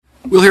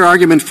We'll hear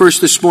argument first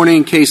this morning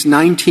in Case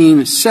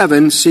 19-7,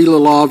 Seila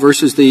Law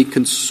versus the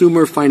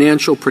Consumer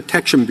Financial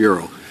Protection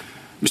Bureau.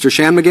 Mr.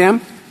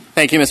 Shanmugam.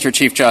 Thank you, Mr.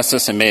 Chief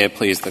Justice, and may it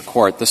please the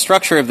Court. The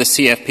structure of the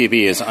CFPB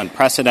is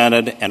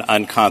unprecedented and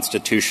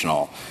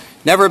unconstitutional.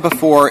 Never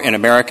before in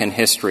American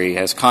history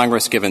has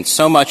Congress given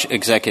so much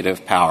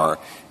executive power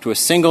to a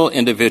single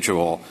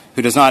individual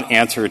who does not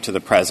answer to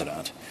the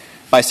President.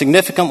 By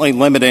significantly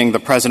limiting the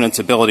President's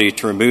ability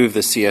to remove the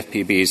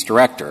CFPB's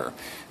director,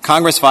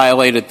 Congress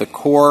violated the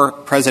core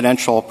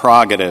presidential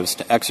prerogatives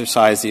to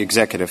exercise the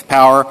executive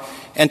power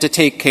and to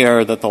take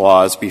care that the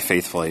laws be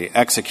faithfully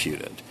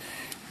executed.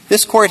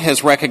 This Court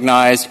has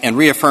recognized and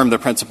reaffirmed the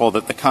principle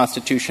that the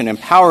Constitution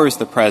empowers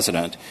the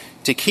President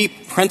to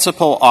keep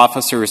principal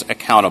officers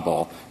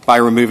accountable by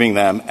removing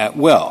them at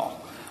will.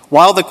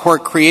 While the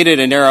Court created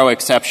a narrow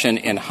exception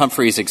in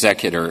Humphrey's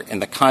executor in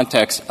the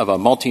context of a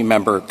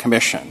multi-member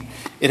commission,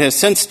 it has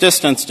since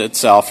distanced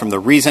itself from the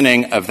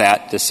reasoning of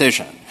that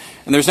decision,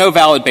 and there's no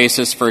valid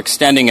basis for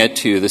extending it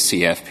to the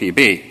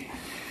CFPB.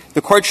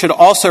 The Court should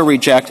also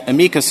reject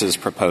amicus's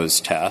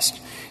proposed test,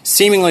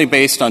 seemingly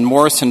based on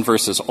Morrison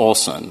versus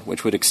Olson,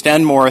 which would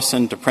extend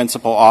Morrison to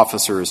principal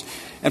officers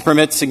and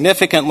permit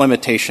significant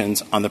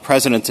limitations on the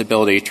President's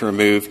ability to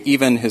remove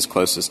even his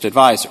closest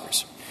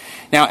advisors.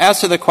 Now,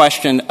 as to the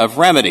question of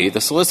remedy,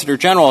 the Solicitor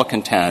General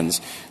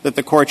contends that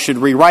the Court should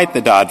rewrite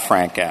the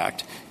Dodd-Frank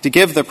Act to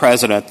give the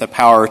President the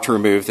power to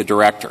remove the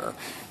director.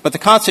 But the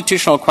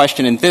constitutional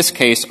question in this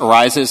case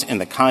arises in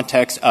the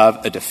context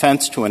of a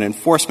defense to an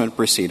enforcement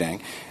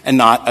proceeding and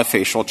not a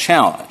facial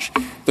challenge.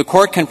 The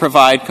Court can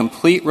provide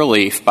complete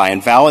relief by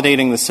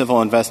invalidating the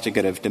civil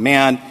investigative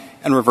demand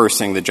and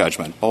reversing the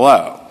judgment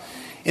below.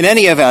 In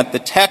any event, the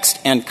text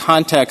and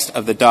context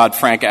of the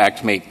Dodd-Frank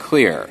Act make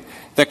clear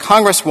that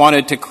Congress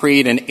wanted to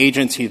create an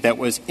agency that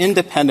was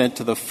independent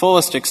to the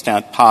fullest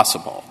extent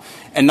possible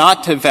and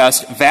not to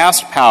vest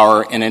vast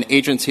power in an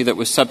agency that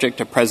was subject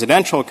to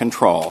presidential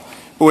control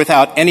but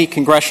without any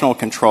congressional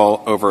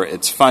control over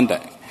its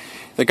funding.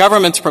 The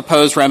government's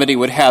proposed remedy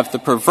would have the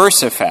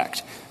perverse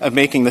effect of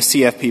making the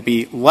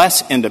CFPB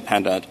less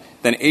independent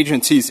than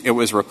agencies it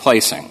was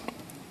replacing.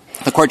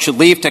 The Court should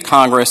leave to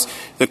Congress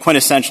the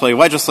quintessentially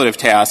legislative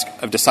task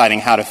of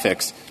deciding how to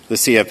fix the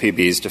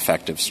CFPB's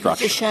defective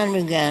structure. Mr.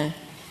 Shanmugam,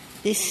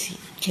 this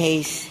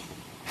case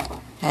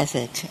has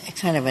a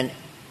kind of an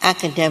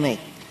academic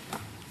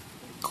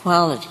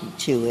quality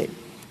to it.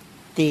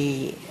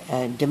 The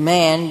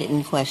demand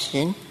in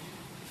question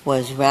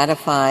was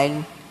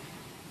ratified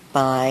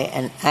by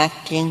an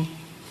acting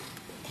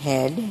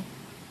head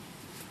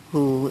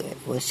who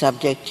was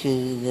subject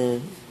to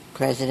the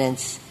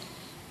President's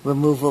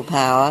removal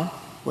power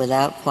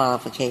without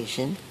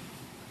qualification.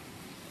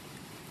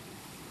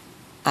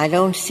 I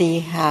don't see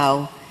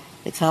how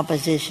the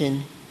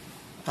composition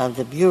of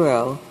the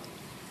Bureau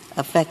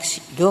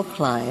affects your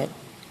client,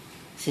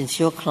 since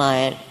your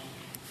client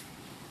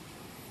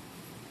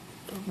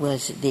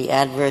was the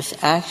adverse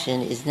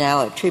action is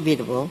now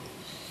attributable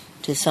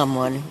to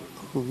someone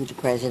who the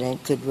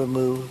President could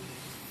remove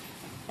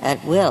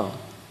at will.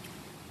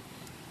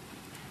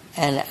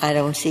 And I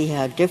don't see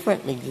how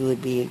differently you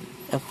would be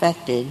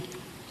affected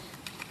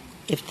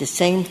if the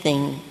same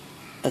thing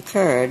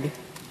occurred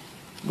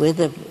with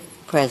the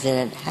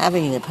President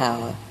having the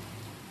power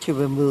to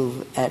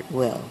remove at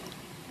will.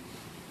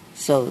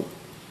 So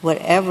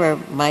whatever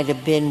might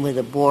have been with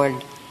a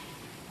board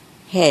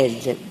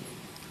head that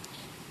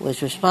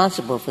was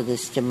responsible for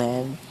this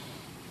demand,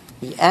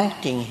 the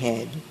acting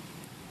head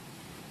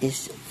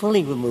is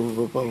fully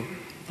removable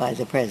by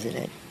the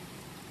President.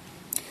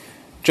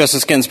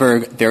 Justice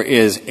Ginsburg, there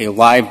is a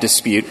live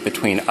dispute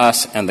between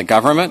us and the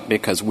government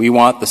because we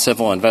want the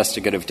civil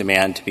investigative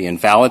demand to be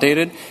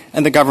invalidated,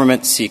 and the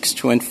government seeks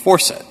to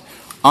enforce it.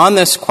 On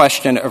this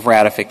question of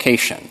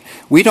ratification,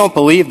 we don't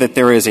believe that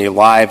there is a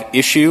live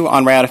issue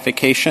on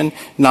ratification,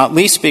 not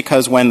least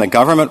because when the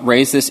government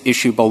raised this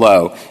issue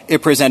below,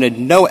 it presented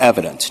no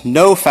evidence,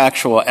 no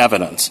factual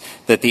evidence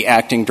that the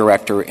acting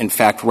director in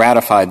fact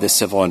ratified this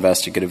civil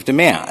investigative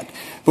demand.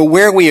 But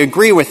where we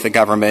agree with the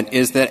government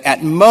is that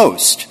at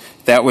most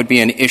that would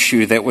be an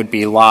issue that would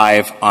be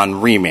live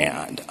on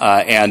remand.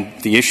 And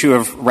the issue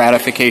of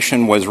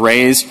ratification was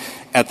raised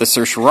at the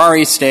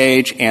certiorari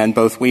stage, and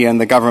both we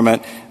and the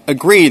government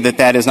agree that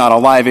that is not a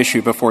live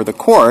issue before the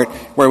Court.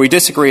 Where we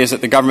disagree is that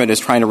the government is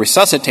trying to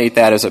resuscitate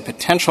that as a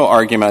potential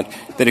argument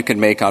that it could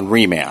make on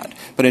remand.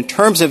 But in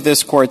terms of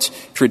this Court's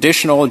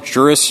traditional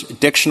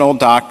jurisdictional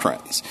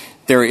doctrines,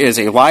 there is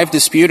a live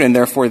dispute, and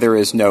therefore there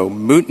is no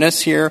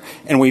mootness here,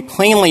 and we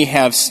plainly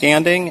have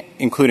standing,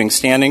 including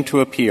standing to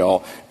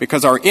appeal,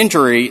 because our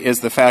injury is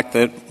the fact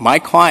that my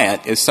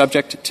client is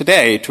subject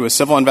today to a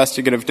civil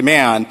investigative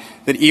demand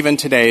that even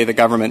today the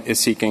government is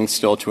seeking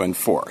still to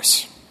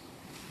enforce.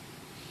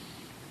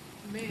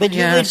 But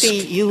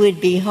you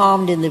would be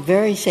harmed in the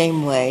very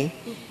same way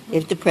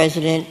if the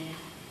President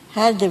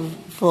had the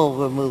full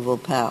removal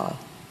power.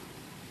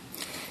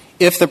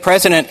 If the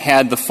President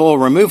had the full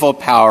removal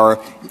power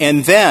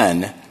and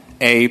then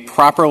a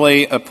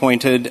properly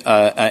appointed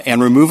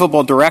and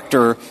removable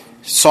director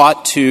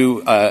sought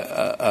to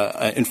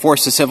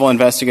enforce a civil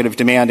investigative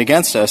demand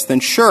against us, then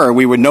sure,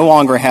 we would no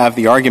longer have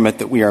the argument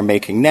that we are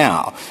making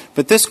now.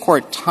 But this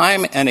Court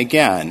time and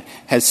again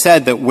has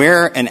said that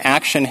where an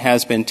action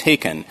has been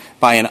taken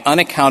by an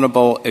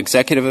unaccountable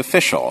executive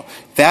official,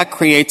 that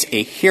creates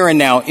a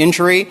here-and-now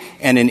injury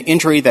and an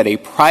injury that a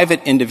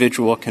private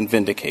individual can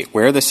vindicate.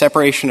 Where the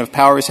separation of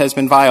powers has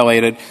been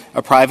violated,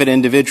 a private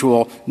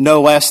individual,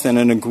 no less than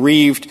an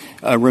aggrieved,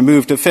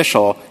 removed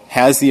official,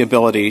 has the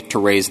ability to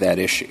raise that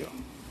issue.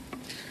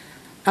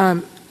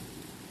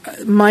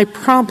 My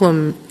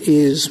problem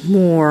is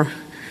more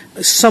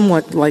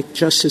somewhat like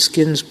Justice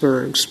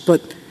Ginsburg's,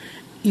 but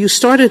you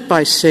started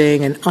by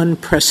saying an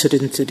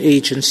unprecedented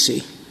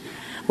agency.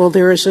 Well,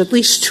 there is at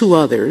least two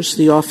others,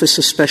 the Office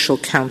of Special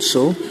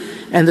Counsel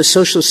and the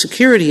Social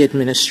Security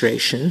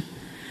Administration,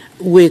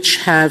 which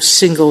have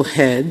single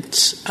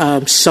heads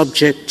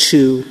subject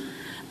to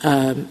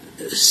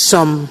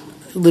some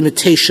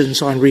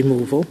limitations on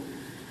removal.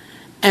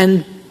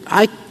 And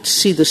I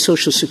see the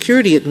Social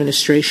Security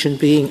Administration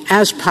being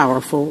as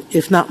powerful,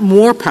 if not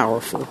more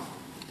powerful,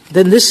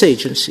 than this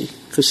agency,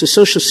 because the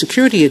Social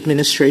Security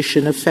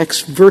Administration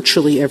affects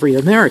virtually every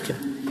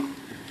American.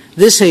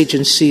 This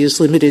agency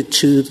is limited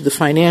to the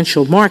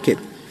financial market,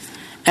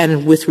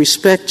 and with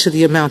respect to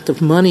the amount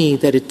of money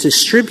that it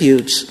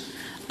distributes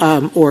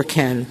or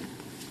can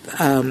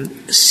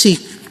seek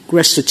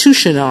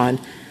restitution on,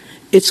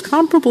 it's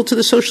comparable to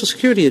the Social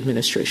Security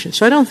Administration.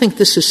 So I don't think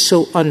this is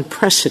so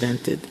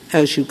unprecedented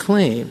as you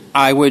claim.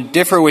 I would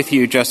differ with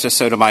you, Justice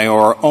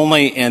Sotomayor,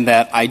 only in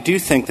that I do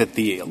think that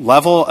the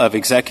level of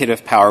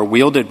executive power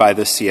wielded by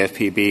the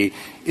CFPB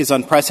is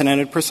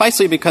unprecedented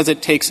precisely because it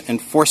takes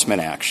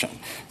enforcement action.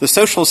 The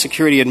Social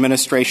Security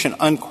Administration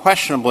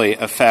unquestionably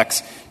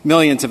affects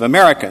millions of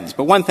Americans,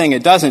 but one thing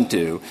it doesn't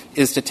do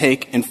is to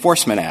take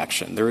enforcement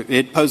action.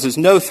 It poses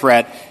no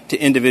threat to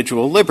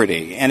individual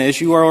liberty. And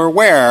as you are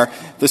aware,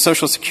 the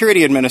Social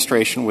Security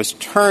Administration was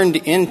turned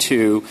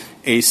into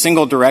a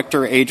single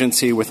director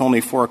agency with only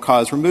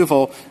for-cause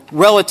removal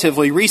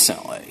relatively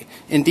recently.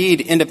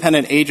 Indeed,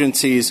 independent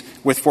agencies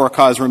with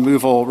for-cause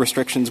removal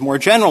restrictions more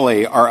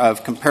generally are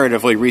of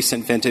comparatively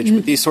recent vintage,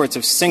 but these sorts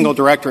of single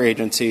director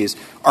agencies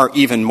are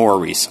even more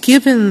recent.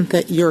 Given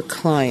that your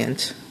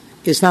client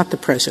is not the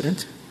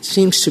president, it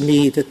seems to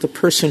me that the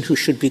person who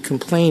should be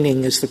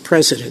complaining is the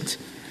president,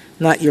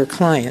 not your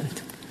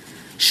client.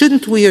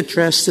 Shouldn't we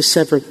address the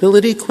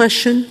severability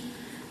question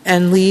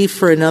and leave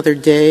for another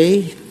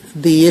day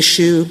the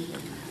issue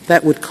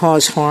that would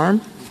cause harm,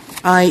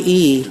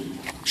 i.e.,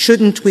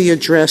 shouldn't we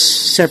address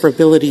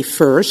severability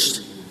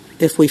first?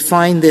 If we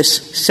find this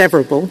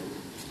severable,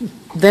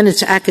 then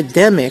it's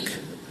academic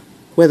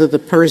whether the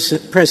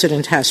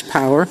president has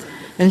power.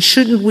 And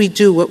shouldn't we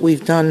do what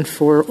we've done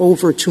for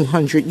over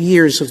 200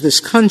 years of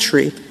this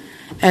country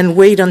and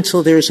wait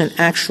until there's an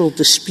actual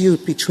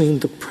dispute between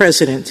the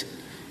president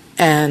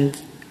and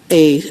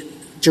a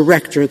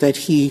director that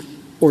he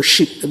or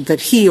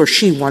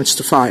she wants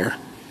to fire?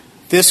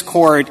 This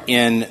Court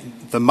in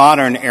the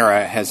modern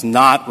era has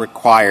not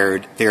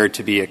required there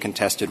to be a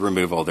contested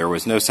removal. There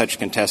was no such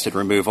contested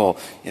removal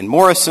in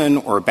Morrison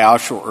or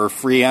Bausch or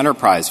Free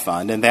Enterprise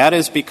Fund, and that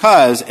is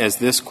because, as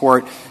this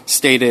Court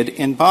stated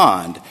in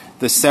Bond,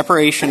 the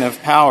separation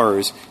of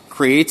powers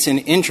creates an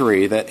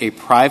injury that a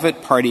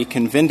private party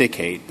can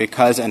vindicate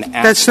because an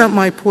action— That's not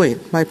my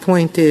point. My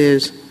point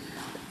is,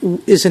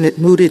 isn't it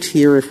mooted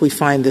here if we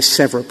find this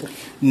severable?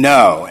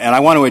 No, and I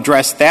want to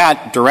address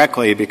that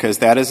directly because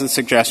that is a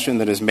suggestion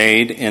that is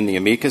made in the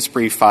amicus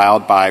brief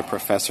filed by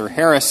Professor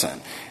Harrison.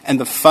 And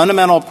the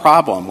fundamental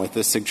problem with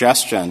the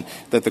suggestion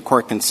that the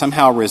Court can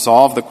somehow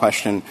resolve the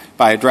question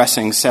by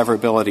addressing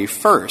severability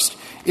first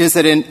is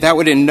that that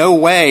would in no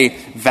way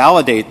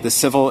validate the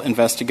civil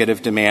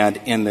investigative demand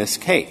in this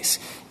case.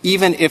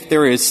 Even if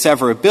there is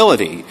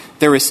severability,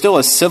 there is still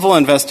a civil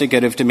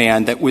investigative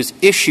demand that was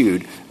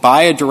issued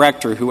by a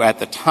director who at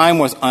the time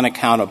was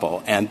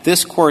unaccountable. And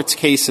this Court's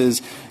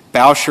cases,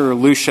 Boucher,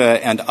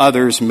 Lucia, and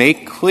others,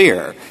 make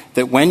clear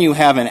that when you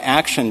have an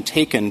action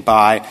taken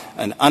by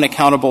an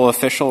unaccountable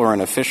official or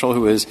an official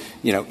who is,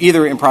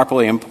 either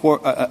improperly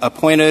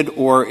appointed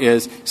or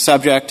is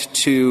subject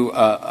to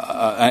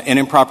an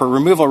improper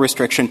removal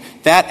restriction,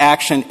 that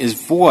action is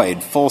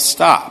void, full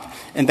stop.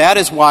 And that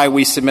is why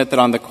we submit that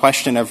on the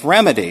question of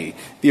remedy,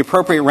 the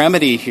appropriate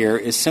remedy here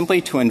is simply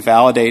to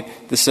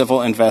invalidate the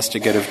civil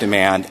investigative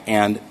demand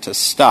and to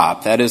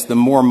stop. That is the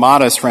more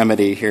modest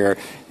remedy here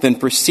than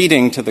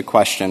proceeding to the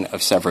question of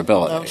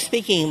severability. Well,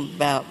 speaking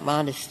about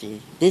modesty,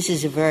 this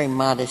is a very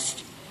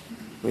modest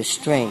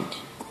restraint.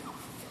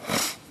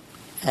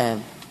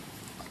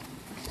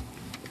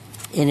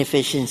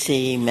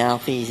 Inefficiency,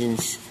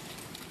 malfeasance,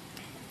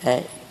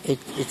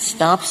 it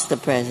stops the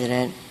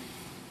president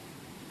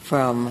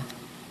from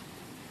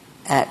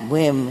at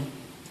whim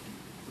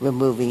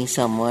removing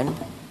someone,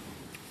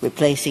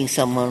 replacing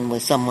someone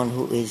with someone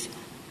who is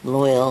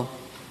loyal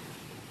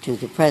to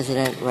the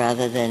president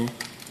rather than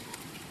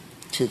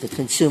to the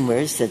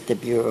consumers that the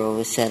Bureau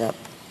is set up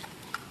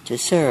to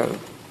serve.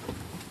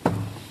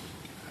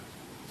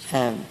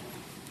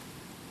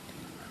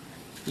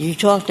 You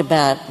talked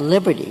about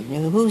liberty.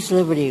 Now, whose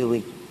liberty are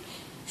we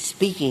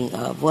speaking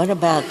of? What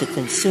about the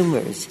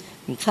consumers?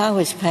 And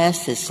Congress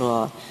passed this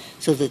law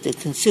so that the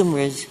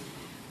consumers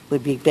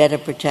would be better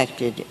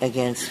protected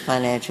against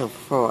financial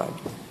fraud.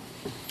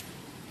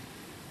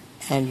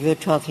 And you're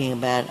talking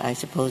about, I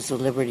suppose, the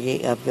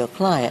liberty of your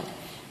client.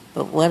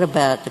 But what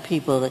about the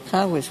people that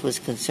Congress was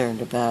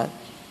concerned about,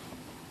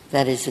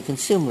 that is, the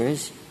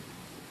consumers,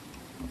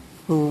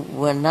 who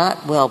were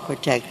not well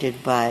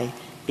protected by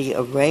the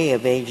array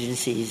of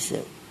agencies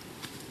that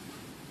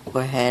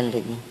were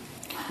handling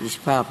these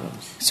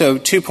problems? So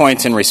 2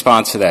 points in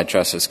response to that,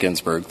 Justice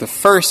Ginsburg. The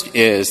first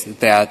is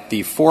that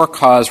the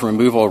for-cause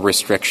removal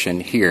restriction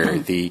here,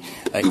 the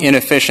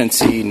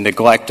inefficiency,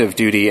 neglect of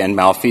duty, and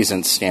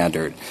malfeasance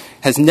standard,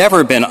 has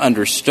never been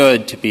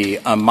understood to be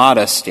a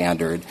modest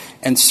standard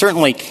and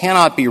certainly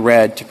cannot be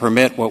read to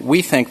permit what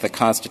we think the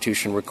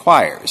Constitution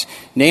requires,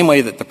 namely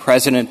that the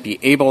President be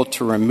able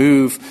to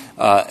remove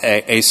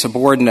a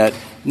subordinate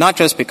not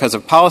just because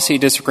of policy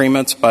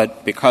disagreements,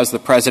 but because the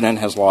President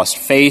has lost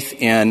faith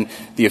in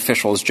the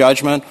official's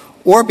judgment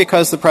or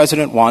because the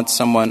President wants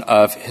someone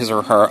of his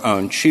or her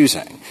own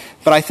choosing.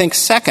 But I think,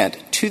 second,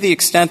 to the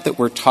extent that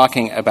we're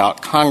talking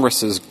about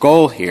Congress's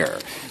goal here,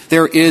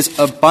 there is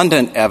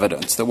abundant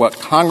evidence that what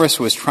Congress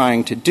was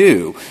trying to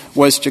do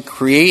was to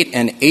create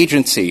an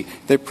agency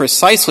that,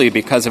 precisely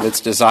because of its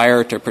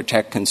desire to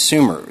protect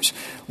consumers,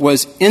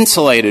 was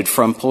insulated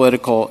from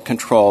political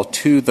control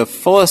to the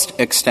fullest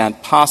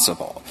extent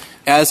possible.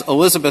 As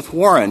Elizabeth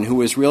Warren, who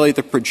was really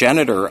the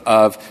progenitor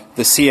of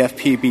the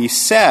CFPB,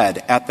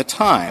 said at the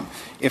time,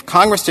 if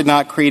Congress did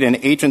not create an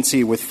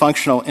agency with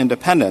functional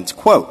independence,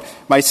 quote,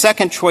 my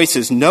second choice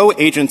is no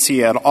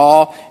agency at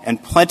all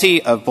and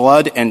plenty of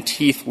blood and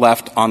teeth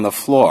left on the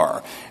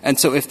floor. And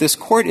so if this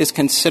Court is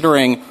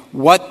considering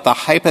what the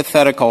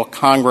hypothetical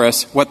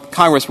what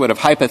Congress would have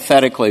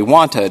hypothetically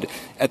wanted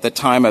at the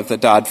time of the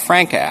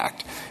Dodd-Frank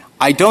Act,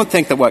 I don't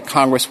think that what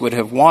Congress would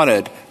have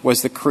wanted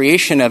was the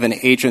creation of an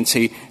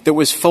agency that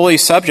was fully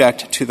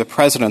subject to the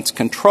President's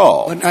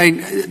control. But I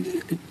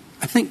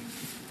think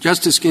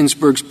Justice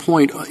Ginsburg's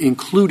point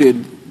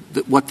included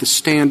what the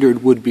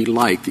standard would be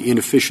like, the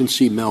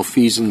inefficiency,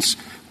 malfeasance,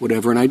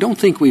 whatever. And I don't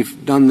think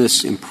we've done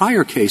this in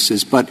prior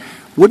cases, but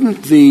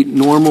wouldn't the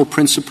normal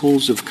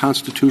principles of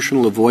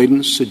constitutional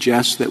avoidance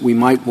suggest that we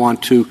might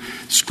want to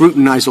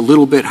scrutinize a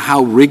little bit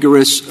how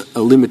rigorous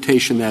a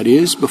limitation that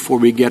is before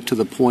we get to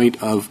the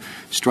point of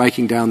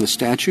striking down the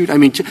statute? I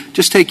mean,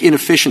 just take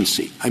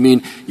inefficiency. I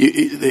mean,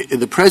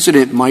 the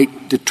President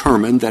might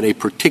determine that a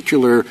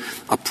particular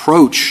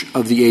approach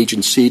of the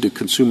agency to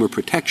consumer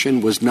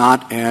protection was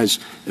not as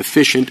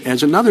efficient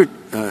as another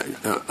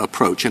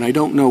approach. And I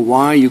don't know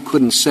why you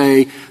couldn't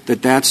say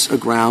that that's a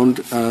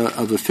ground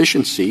of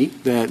efficiency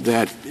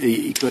that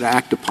he could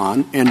act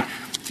upon. And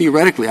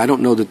theoretically, I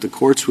don't know that the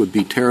courts would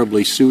be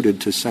terribly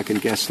suited to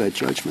second-guess that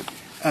judgment.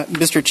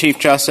 Mr. Chief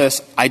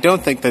Justice, I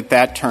don't think that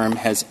that term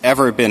has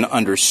ever been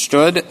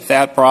understood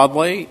that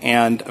broadly.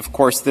 And, of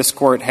course, this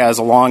Court has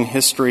a long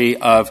history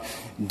of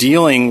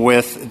dealing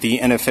with the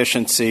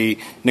inefficiency,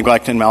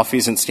 neglect, and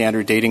malfeasance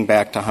standard dating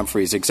back to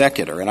Humphrey's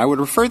executor. And I would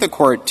refer the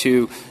Court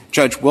to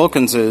Judge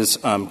Wilkins's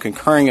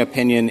concurring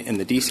opinion in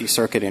the D.C.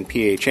 Circuit in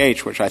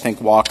PHH, which I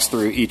think walks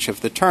through each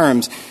of the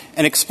terms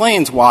and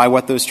explains why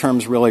what those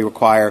terms really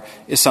require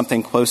is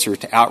something closer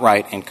to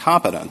outright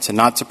incompetence. And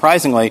not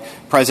surprisingly,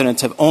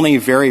 presidents have only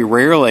very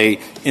rarely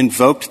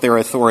invoked their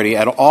authority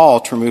at all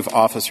to remove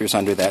officers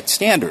under that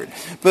standard.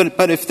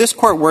 But if this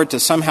Court were to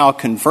somehow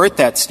convert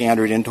that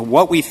standard into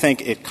what we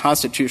think it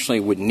constitutionally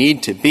would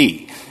need to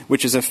be,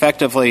 which is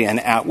effectively an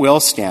at-will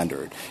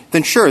standard,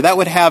 then sure, that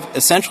would have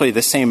essentially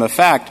the same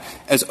effect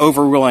as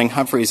overruling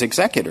Humphrey's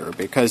executor,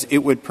 because it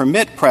would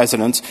permit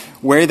presidents,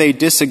 where they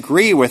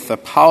disagree with the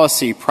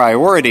policy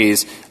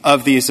priorities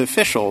of these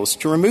officials,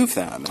 to remove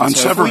them. On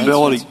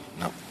severability.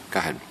 No, go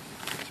ahead.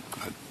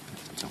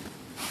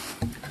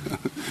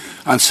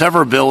 On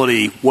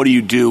severability, what do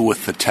you do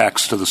with the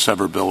text of the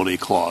severability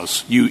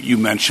clause? You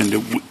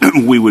mentioned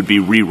we would be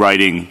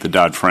rewriting the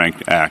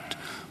Dodd-Frank Act.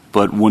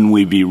 But wouldn't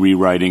we be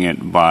rewriting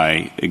it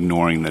by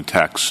ignoring the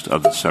text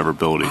of the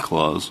severability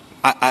clause?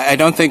 I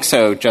don't think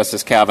so,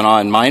 Justice Kavanaugh.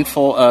 And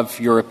mindful of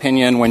your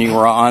opinion when you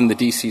were on the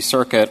D.C.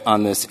 Circuit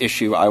on this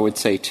issue, I would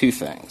say two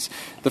things.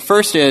 The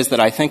first is that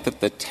I think that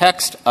the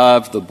text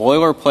of the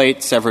boilerplate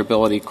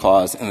severability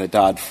clause in the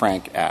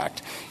Dodd-Frank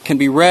Act can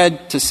be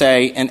read to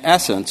say, in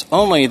essence,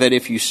 only that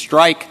if you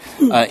strike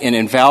an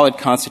invalid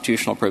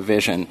constitutional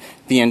provision,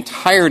 the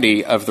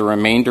entirety of the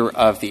remainder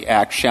of the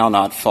Act shall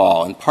not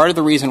fall. And part of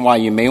the reason why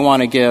you may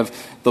want to give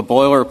the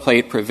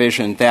boilerplate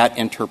provision that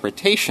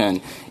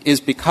interpretation is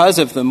because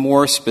of the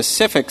more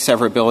specific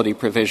severability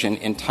provision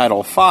in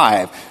Title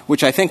V,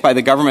 which I think by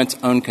the government's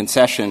own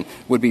concession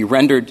would be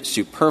rendered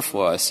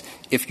superfluous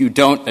if you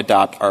don't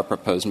adopt our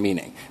proposed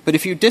meaning. But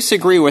if you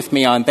disagree with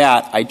me on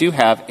that, I do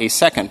have a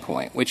second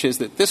point, which is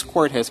that this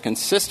Court has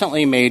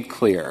consistently made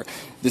clear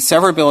the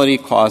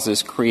severability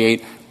clauses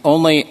create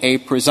only a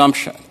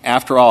presumption.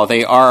 After all,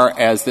 they are,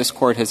 as this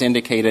Court has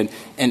indicated,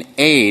 an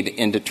aid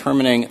in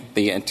determining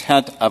the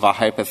intent of a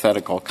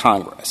hypothetical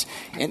Congress.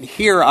 And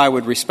here I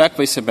would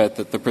respectfully submit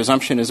that the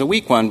presumption is a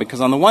weak one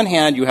because on the one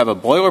hand you have a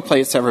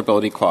boilerplate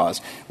severability clause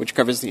which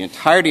covers the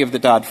entirety of the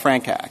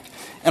Dodd-Frank Act.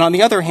 And on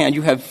the other hand,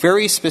 you have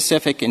very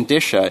specific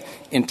indicia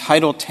in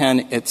Title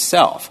X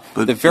itself.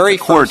 But the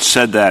Court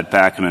said that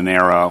back in an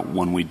era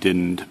when we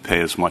didn't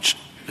pay as much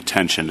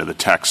attention to the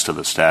text of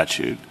the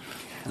statute.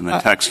 And the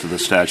text of the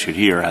statute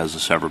here has a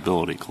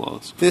severability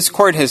clause. This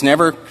Court has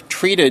never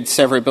treated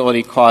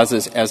severability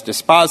clauses as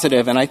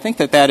dispositive, and I think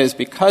that that is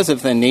because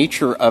of the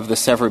nature of the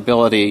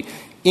severability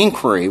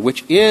inquiry,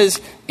 which is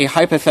a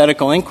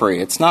hypothetical inquiry.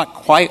 It's not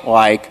quite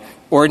like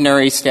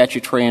ordinary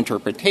statutory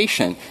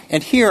interpretation.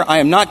 And here I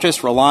am not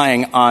just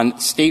relying on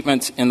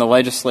statements in the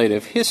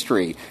legislative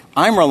history.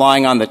 I'm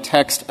relying on the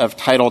text of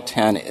Title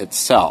X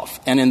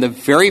itself. And in the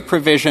very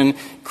provision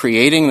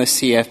creating the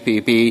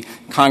CFPB,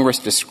 Congress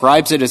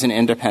describes it as an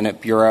independent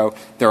bureau.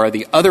 There are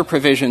the other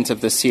provisions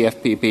of the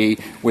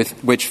CFPB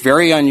which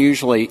very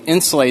unusually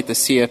insulate the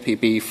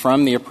CFPB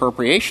from the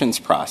appropriations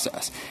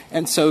process.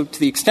 And so to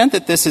the extent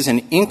that this is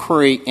an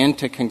inquiry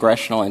into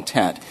congressional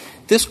intent,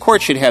 this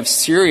Court should have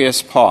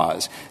serious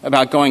pause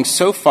about going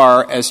so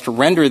far as to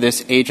render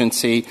this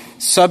agency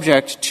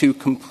subject to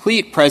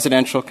complete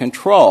presidential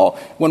control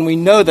when we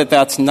know that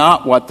that's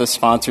not what the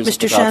sponsors of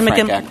the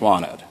Dodd-Frank Act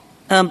wanted.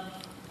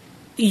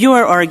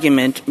 Your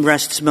argument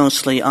rests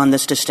mostly on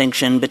this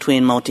distinction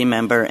between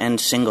multi-member and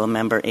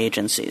single-member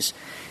agencies.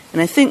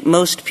 And I think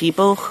most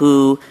people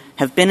who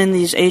have been in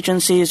these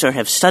agencies or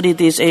have studied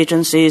these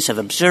agencies, have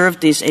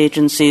observed these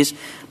agencies,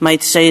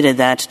 might say to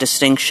that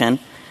distinction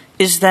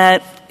is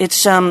that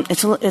it's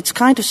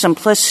kind of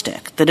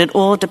simplistic, that it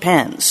all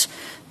depends,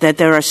 that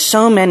there are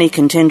so many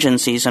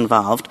contingencies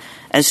involved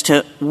as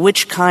to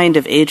which kind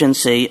of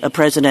agency a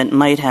president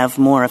might have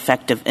more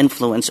effective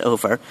influence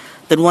over,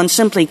 that one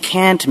simply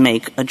can't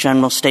make a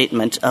general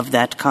statement of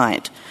that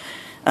kind.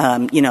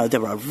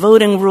 There are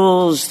voting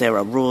rules. There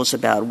are rules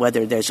about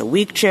whether there's a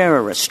weak chair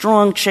or a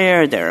strong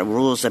chair. There are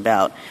rules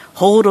about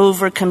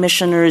holdover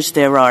commissioners.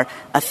 There are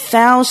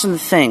 1,000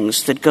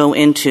 things that go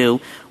into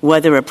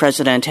whether a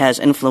president has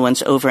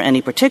influence over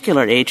any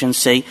particular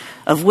agency,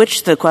 of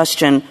which the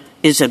question,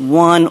 is it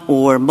one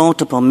or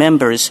multiple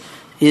members,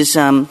 is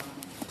not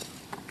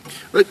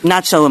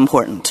so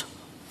important.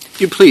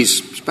 You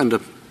please spend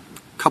a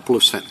couple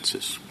of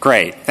sentences.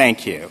 Great.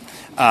 Thank you.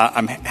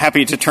 I'm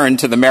happy to turn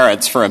to the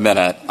merits for a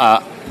minute.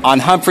 On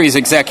Humphrey's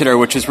Executor,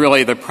 which is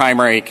really the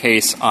primary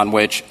case on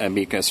which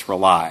amicus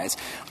relies,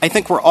 I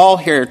think we're all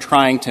here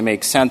trying to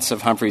make sense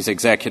of Humphrey's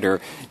Executor,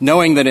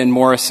 knowing that in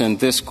Morrison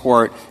this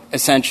Court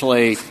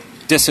essentially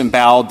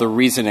disemboweled the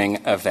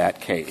reasoning of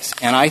that case.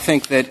 And I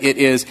think that it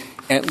is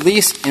at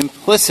least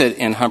implicit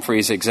in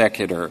Humphrey's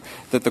Executor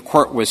that the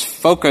Court was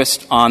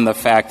focused on the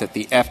fact that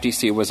the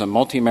FTC was a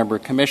multi-member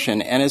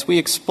commission. And as we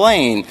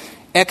explain,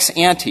 ex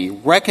ante,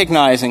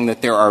 recognizing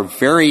that there are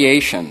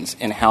variations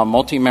in how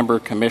multi-member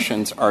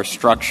commissions are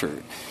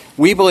structured,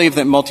 we believe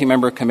that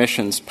multi-member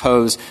commissions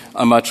pose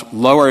a much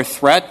lower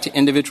threat to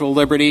individual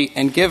liberty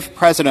and give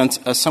presidents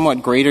a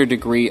somewhat greater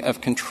degree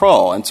of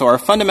control. And so our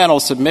fundamental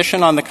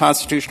submission on the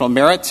constitutional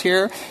merits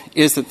here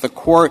is that the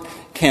Court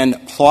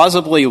can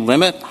plausibly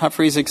limit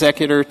Humphrey's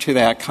Executor to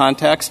that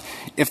context.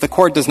 If the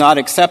Court does not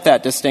accept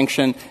that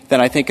distinction,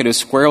 then I think it is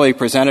squarely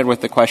presented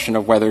with the question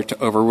of whether to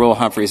overrule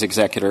Humphrey's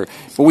Executor.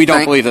 But we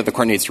don't believe that the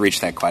Court needs to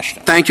reach that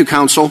question. Thank you,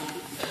 counsel.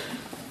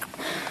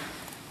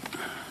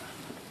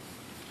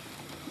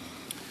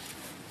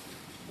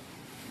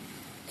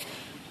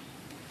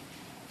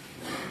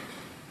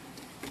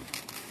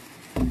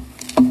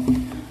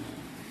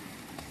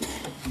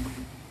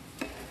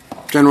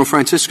 General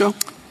Francisco.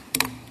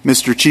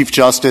 Mr. Chief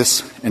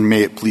Justice, and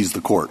may it please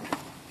the Court.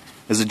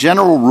 As a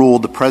general rule,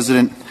 the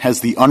President has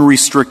the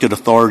unrestricted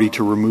authority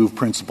to remove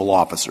principal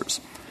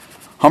officers.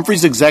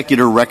 Humphrey's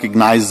Executor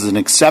recognizes an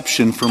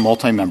exception for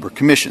multi-member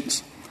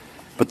commissions,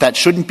 but that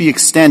shouldn't be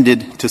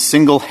extended to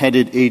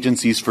single-headed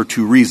agencies for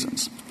two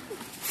reasons.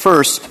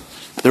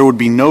 First, there would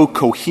be no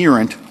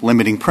coherent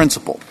limiting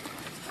principle.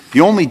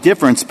 The only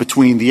difference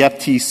between the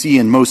FTC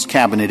and most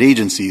cabinet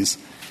agencies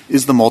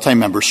is the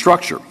multi-member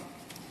structure.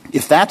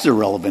 If that's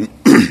irrelevant,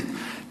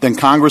 then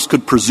Congress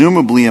could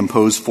presumably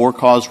impose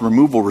for-cause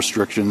removal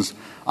restrictions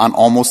on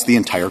almost the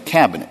entire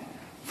cabinet,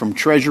 from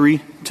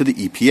Treasury to the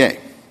EPA.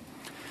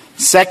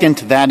 Second,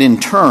 that in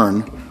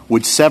turn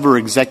would sever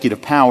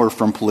executive power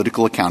from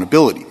political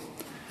accountability.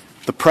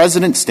 The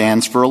President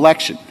stands for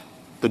election.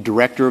 The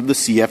director of the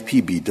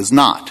CFPB does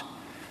not.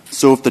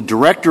 So if the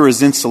director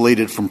is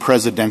insulated from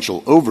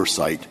presidential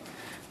oversight,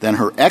 then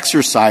her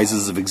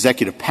exercises of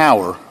executive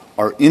power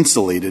are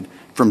insulated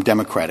from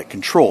democratic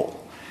control.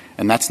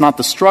 And that's not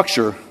the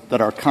structure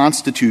that our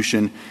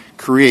Constitution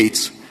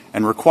creates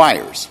and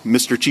requires.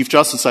 Mr. Chief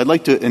Justice, I'd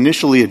like to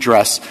initially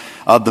address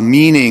the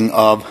meaning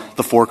of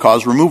the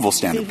for-cause removal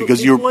standard.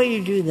 Because before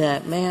you do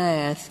that, may I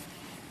ask,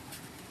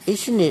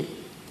 isn't it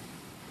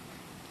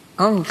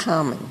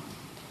uncommon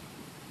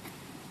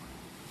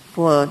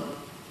for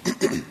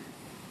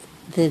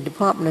the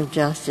Department of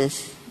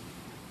Justice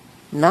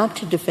not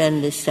to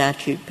defend a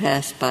statute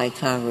passed by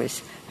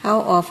Congress, how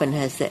often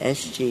has the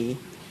SG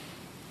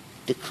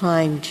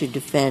declined to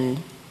defend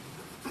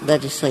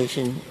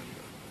legislation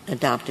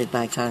adopted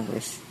by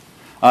Congress?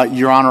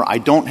 Your Honor, I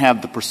don't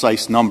have the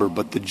precise number,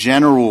 but the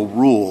general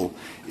rule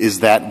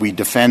is that we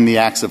defend the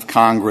acts of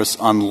Congress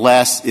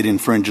unless it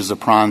infringes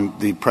upon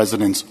the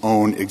President's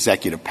own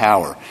executive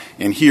power.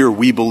 And here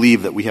we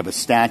believe that we have a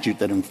statute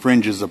that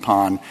infringes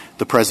upon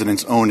the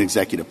President's own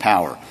executive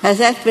power. Has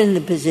that been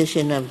the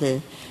position of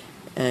the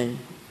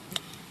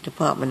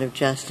Department of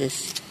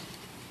Justice,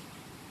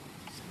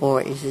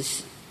 or is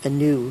this a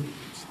new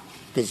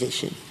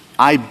position?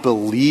 I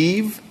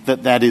believe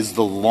that that is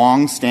the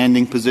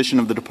long-standing position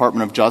of the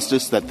Department of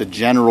Justice, that the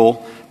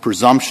general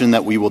presumption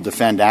that we will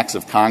defend acts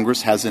of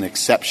Congress has an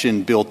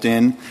exception built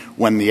in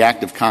when the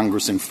act of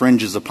Congress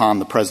infringes upon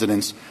the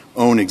President's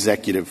own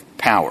executive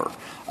power.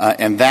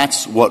 And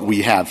that's what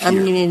we have here. I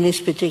mean, in this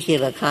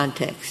particular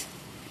context,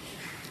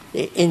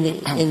 in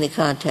the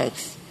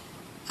context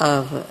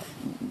of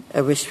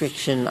a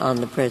restriction on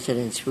the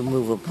President's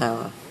removal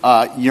power.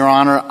 Your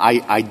Honor,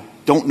 I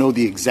don't know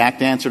the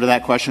exact answer to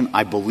that question.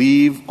 I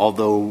believe,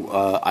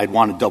 although I'd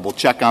want to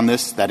double-check on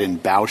this, that in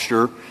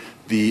Bousher,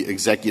 the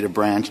executive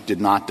branch did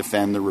not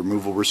defend the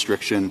removal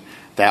restriction.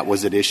 That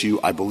was at issue.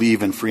 I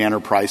believe in Free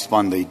Enterprise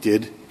Fund they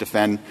did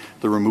defend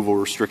the removal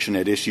restriction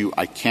at issue.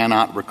 I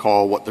cannot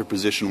recall what their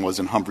position was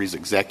in Humphrey's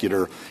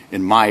Executor.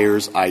 In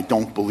Myers, I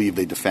don't believe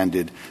they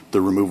defended the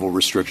removal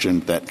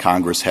restriction that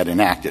Congress had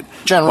enacted.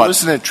 General,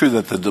 isn't it true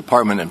that the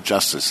Department of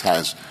Justice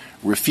has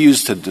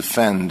refused to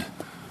defend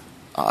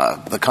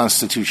the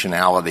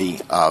constitutionality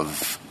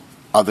of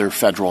other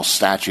federal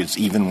statutes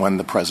even when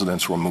the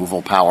President's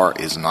removal power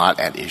is not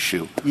at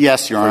issue?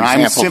 Yes, Your Honor.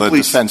 For example, the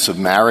Defense of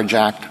Marriage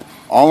Act?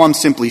 All I'm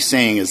simply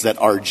saying is that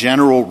our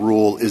general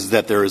rule is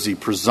that there is a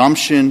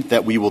presumption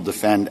that we will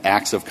defend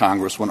acts of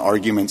Congress when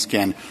arguments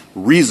can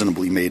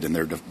reasonably be made in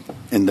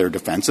their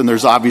defense. And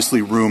there's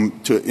obviously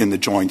room in the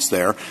joints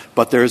there.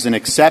 But there's an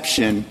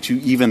exception to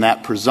even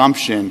that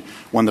presumption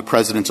when the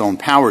President's own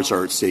powers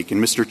are at stake.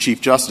 And, Mr.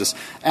 Chief Justice,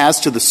 as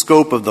to the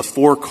scope of the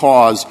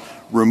for-cause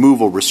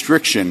removal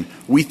restriction,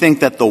 we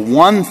think that the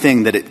one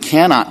thing that it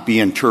cannot be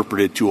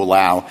interpreted to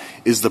allow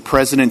is the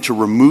President to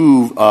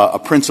remove a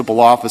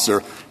principal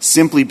officer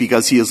simply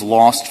because he has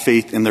lost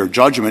faith in their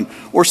judgment,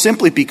 or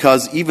simply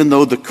because even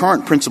though the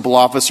current principal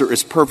officer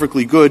is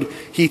perfectly good,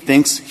 he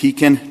thinks he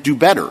can do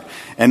better.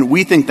 And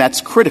we think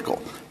that's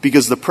critical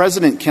because the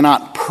President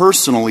cannot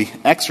personally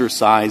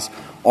exercise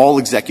all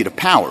executive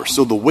power.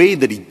 So the way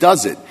that he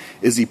does it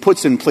is he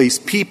puts in place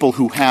people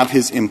who have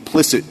his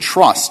implicit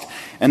trust,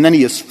 and then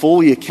he is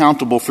fully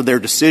accountable for their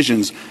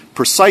decisions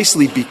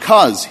precisely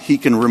because he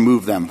can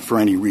remove them for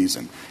any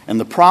reason. And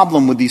the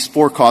problem with these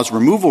for-cause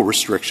removal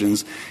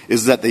restrictions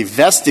is that they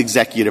vest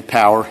executive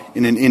power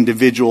in an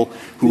individual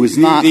who is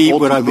not ultimately...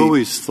 What I've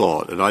always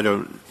thought, and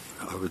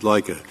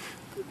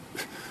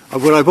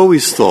what I've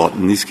always thought,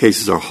 and these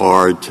cases are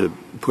hard to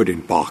put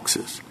in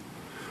boxes,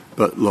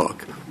 but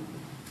look,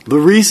 the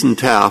reason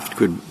Taft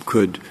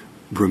could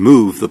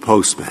remove the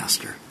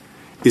postmaster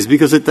is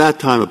because at that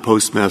time a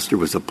postmaster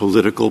was a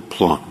political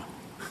plum,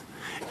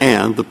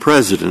 and the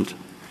President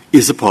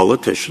is a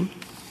politician,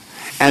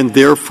 and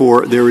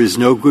therefore there is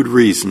no good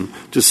reason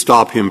to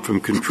stop him from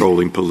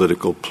controlling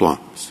political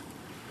plums.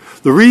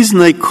 The reason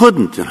they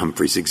couldn't in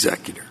Humphrey's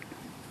Executor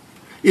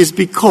is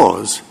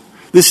because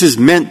this is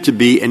meant to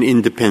be an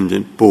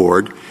independent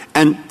board,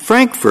 and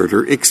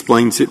Frankfurter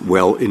explains it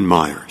well in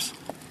Myers.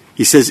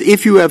 He says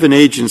if you have an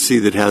agency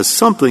that has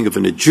something of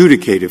an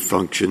adjudicative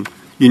function,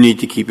 you need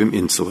to keep him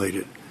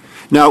insulated.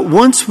 Now,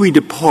 once we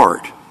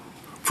depart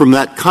from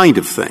that kind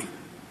of thing,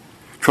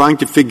 trying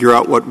to figure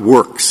out what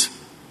works,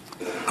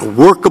 a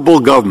workable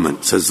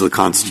government, says the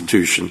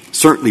Constitution,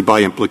 certainly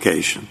by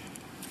implication,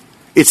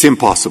 it's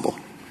impossible.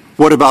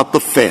 What about the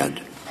Fed?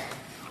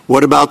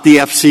 What about the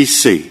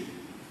FCC?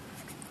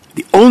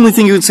 The only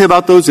thing you can say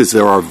about those is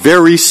there are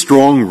very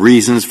strong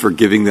reasons for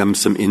giving them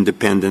some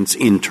independence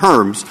in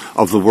terms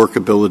of the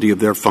workability of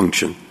their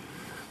function.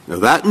 Now,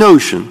 that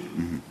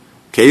notion,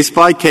 case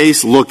by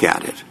case, look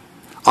at it.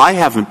 I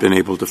haven't been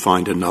able to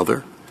find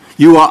another.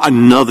 You are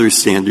another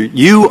standard.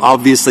 You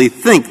obviously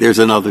think there's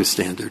another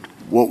standard.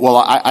 Well,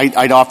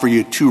 I'd offer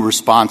you two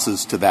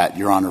responses to that,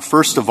 Your Honor.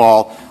 First of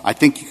all, I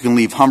think you can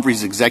leave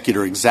Humphrey's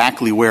Executor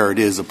exactly where it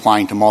is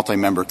applying to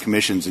multi-member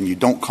commissions, and you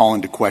don't call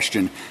into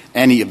question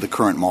any of the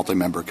current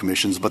multi-member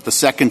commissions. But the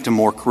second and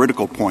more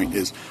critical point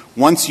is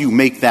once you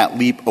make that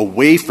leap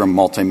away from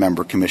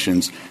multi-member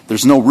commissions,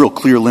 there's no real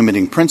clear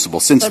limiting principle.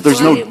 Since but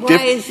there's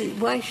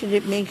why should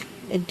it make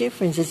a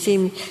difference? It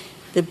seems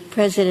the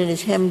President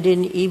is hemmed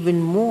in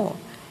even more.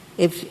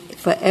 If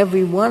for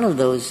every one of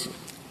those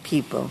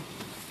people,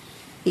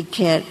 he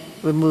can't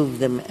remove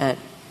them at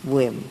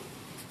whim.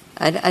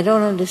 I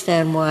don't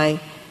understand why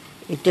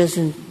it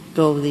doesn't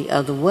go the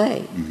other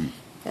way.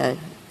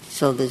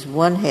 So there's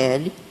one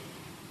head,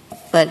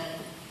 but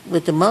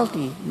with the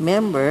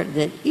multi-member,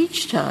 that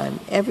each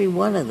time, every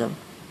one of them,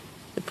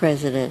 the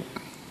President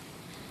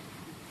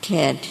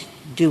can't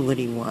do what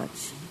he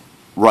wants.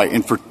 Right,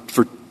 and for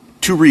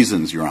two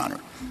reasons, Your Honor.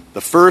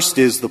 The first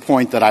is the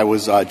point that I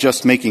was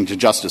just making to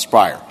Justice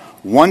Breyer.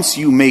 Once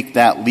you make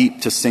that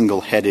leap to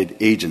single-headed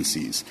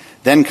agencies,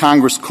 then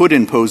Congress could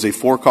impose a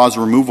for-cause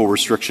removal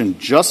restriction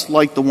just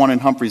like the one in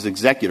Humphrey's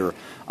executor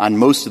on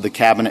most of the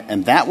cabinet,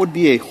 and that would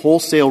be a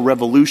wholesale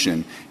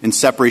revolution in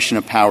separation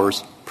of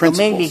powers principles.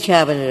 Well, maybe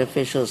cabinet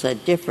officials are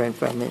different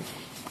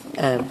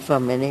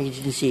from an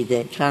agency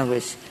that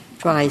Congress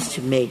tries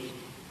to make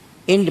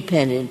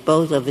independent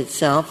both of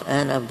itself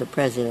and of the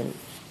president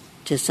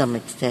to some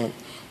extent.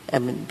 I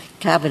mean,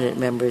 cabinet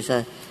members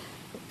are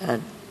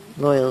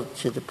loyal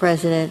to the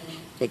president.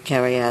 They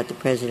carry out the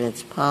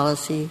president's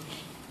policy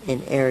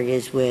in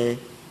areas where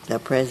the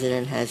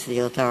president has the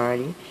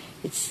authority.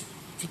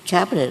 The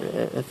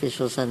cabinet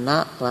officials are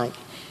not like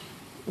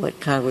what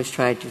Congress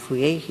tried to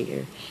create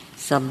here,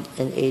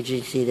 an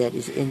agency that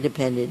is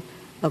independent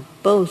of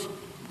both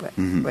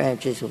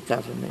branches of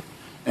government.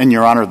 And,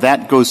 Your Honor,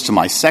 that goes to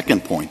my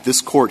second point.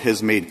 This Court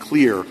has made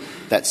clear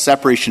that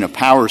separation of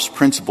powers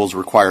principles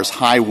requires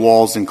high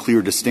walls and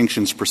clear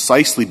distinctions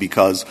precisely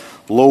because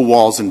low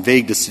walls and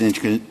vague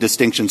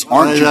distinctions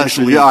aren't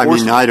judicially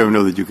enforceable. I don't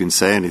know that you can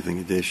say anything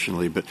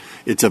additionally, but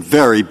it's a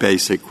very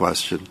basic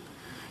question.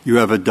 You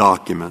have a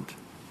document,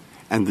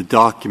 and the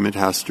document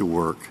has to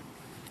work.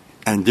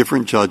 And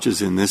different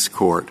judges in this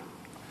Court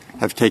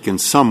have taken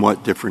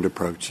somewhat different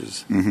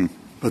approaches. Mm-hmm.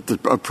 But the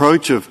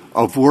approach of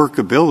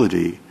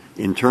workability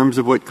in terms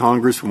of what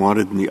Congress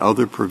wanted and the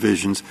other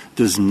provisions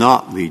does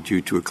not lead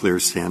you to a clear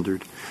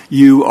standard.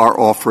 You are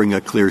offering a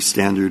clear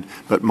standard,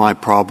 but my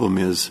problem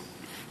is,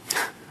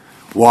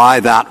 why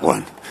that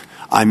one?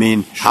 I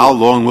mean, how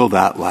long will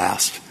that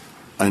last?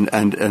 And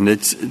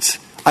it's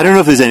I don't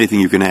know if there's anything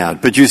you can add,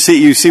 but you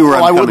see where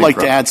I'm coming from. I would like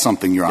to add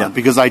something, Your Honor,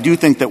 because I do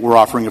think that we're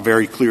offering a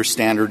very clear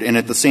standard, and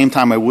at the same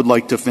time I would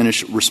like to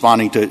finish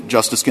responding to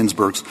Justice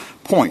Ginsburg's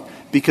point,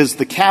 because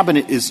the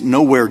cabinet is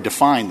nowhere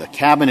defined. The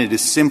cabinet is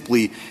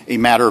simply a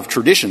matter of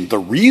tradition. The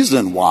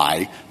reason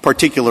why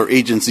particular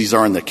agencies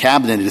are in the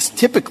cabinet is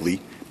typically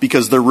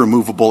because they're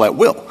removable at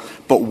will.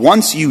 But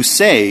once you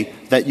say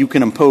that you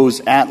can impose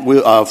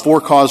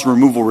for-cause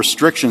removal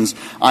restrictions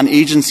on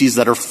agencies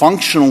that are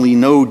functionally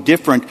no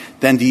different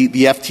than the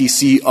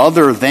FTC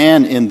other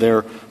than in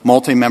their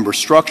multi-member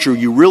structure,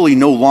 you really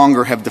no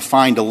longer have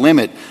defined a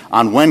limit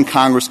on when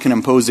Congress can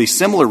impose a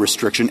similar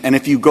restriction. And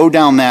if you go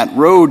down that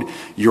road,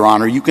 Your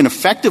Honor, you can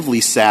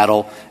effectively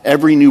saddle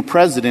every new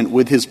president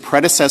with his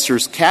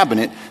predecessor's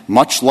cabinet,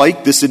 much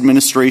like this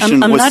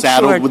administration was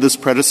saddled with his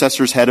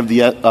predecessor's head of the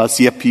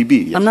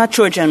CFPB. Yes. I'm not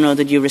sure, General,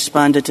 that you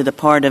responded to the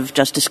part of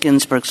Justice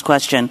Ginsburg's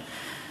question,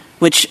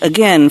 which,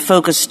 again,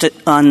 focused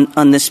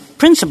on this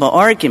principal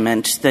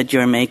argument that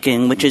you're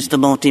making, which is the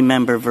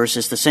multi-member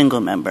versus the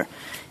single-member.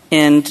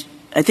 And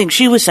I think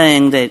she was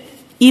saying that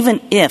even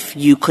if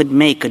you could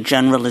make a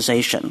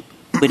generalization,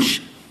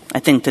 which I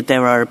think that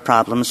there are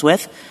problems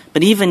with,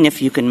 but even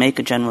if you can make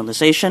a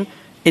generalization,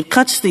 it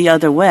cuts the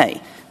other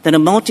way, that a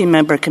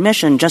multi-member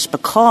commission, just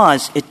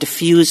because it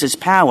diffuses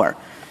power,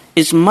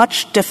 is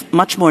much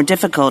more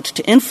difficult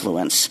to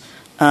influence.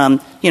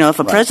 If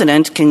a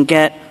president can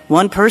get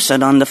one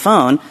person on the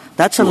phone,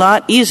 that's a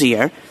lot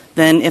easier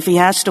than if he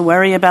has to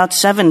worry about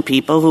 7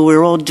 people who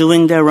are all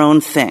doing their own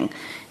thing.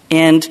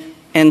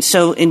 And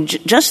so in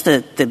just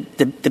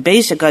the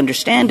basic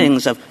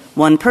understandings of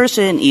one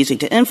person, easy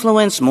to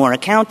influence, more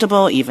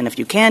accountable, even if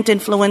you can't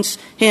influence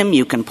him,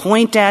 you can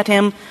point at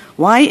him.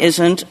 Why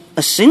isn't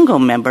a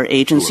single-member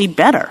agency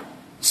better?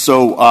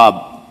 So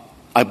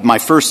my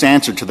first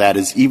answer to that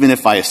is even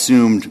if I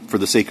assumed for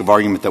the sake of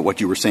argument that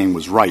what you were saying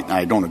was right, and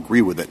I don't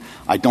agree with it,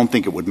 I don't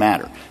think it would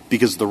matter.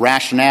 Because the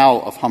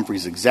rationale of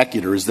Humphrey's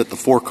executor is that the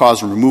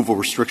for-cause removal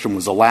restriction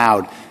was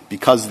allowed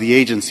because the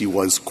agency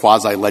was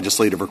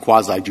quasi-legislative or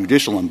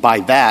quasi-judicial. And by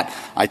that,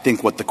 I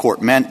think what the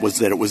Court meant was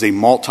that it was a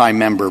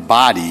multi-member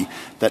body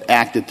that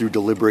acted through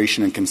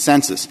deliberation and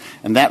consensus.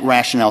 And that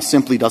rationale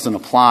simply doesn't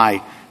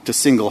apply to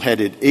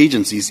single-headed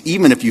agencies,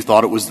 even if you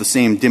thought it was the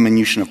same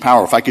diminution of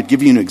power. If I could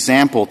give you an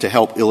example to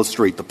help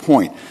illustrate the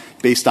point,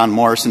 based on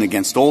Morrison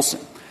against Olson,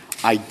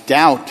 I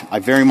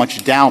very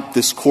much doubt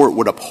this Court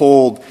would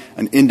uphold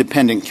an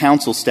independent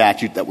counsel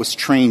statute that was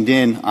trained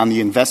in on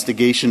the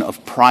investigation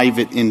of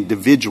private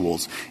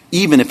individuals,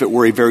 even if it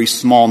were a very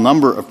small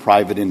number of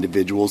private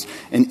individuals,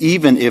 and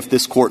even if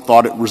this Court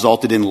thought it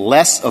resulted in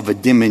less of a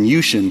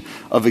diminution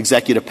of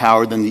executive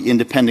power than the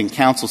independent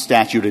counsel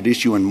statute at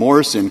issue in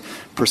Morrison,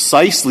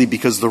 precisely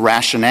because the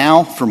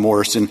rationale for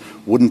Morrison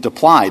wouldn't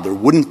apply. There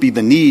wouldn't be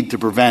the need to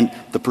prevent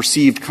the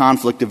perceived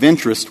conflict of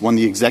interest when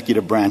the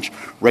executive branch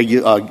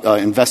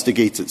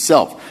investigates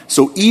itself.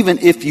 So even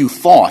if you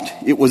thought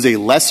it was a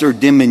lesser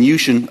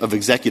diminution of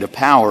executive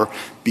power,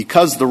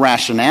 because the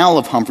rationale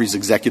of Humphrey's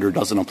executor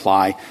doesn't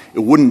apply, it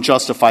wouldn't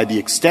justify the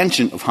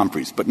extension of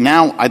Humphrey's. But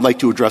now I'd like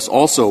to address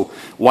also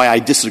why I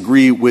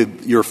disagree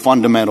with your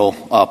fundamental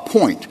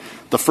point.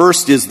 The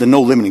first is the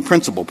no limiting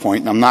principle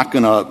point, and I'm not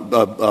going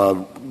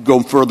to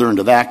go further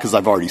into that because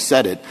I've already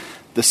said it.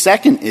 The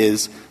second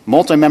is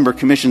multi-member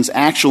commissions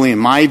actually, in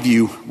my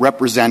view,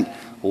 represent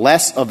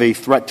less of a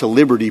threat to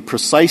liberty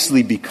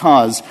precisely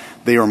because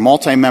they are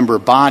multi-member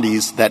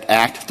bodies that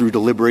act through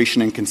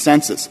deliberation and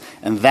consensus,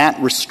 and that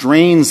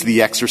restrains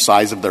the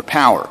exercise of their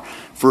power.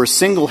 For a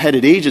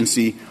single-headed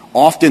agency,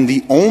 often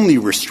the only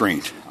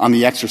restraint on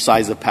the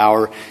exercise of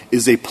power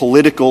is a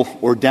political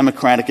or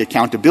democratic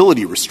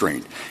accountability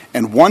restraint.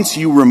 And once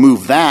you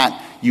remove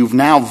that, you've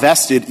now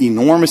vested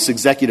enormous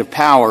executive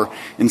power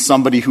in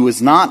somebody who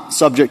is not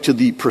subject to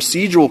the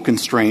procedural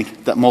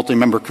constraint that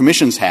multi-member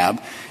commissions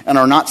have and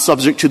are not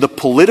subject to the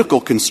political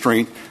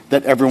constraint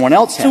that everyone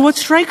else has. So what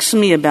strikes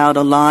me about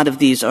a lot of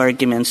these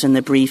arguments in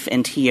the brief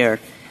and here,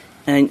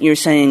 and you're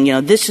saying,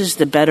 this is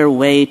the better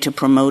way to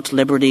promote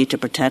liberty, to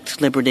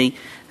protect liberty.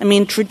 I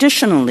mean,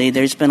 traditionally,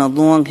 there's been a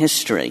long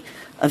history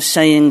of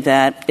saying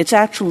that it's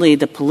actually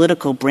the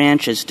political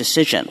branch's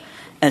decision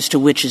as to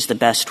which is the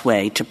best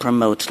way to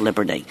promote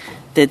liberty.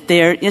 That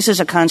this is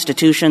a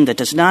Constitution that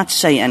does not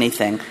say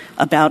anything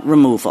about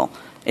removal.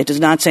 It does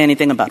not say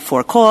anything about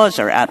for cause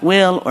or at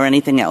will or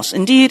anything else.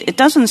 Indeed, it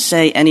doesn't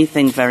say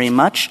anything very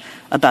much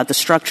about the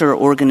structure or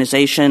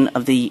organization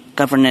of the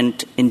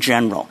government in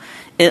general.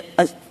 It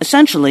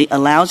essentially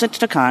allows it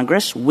to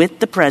Congress with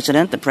the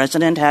President. The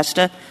President has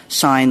to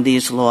sign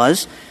these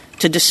laws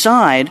to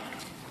decide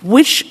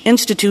which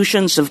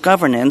institutions of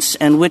governance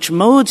and which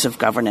modes of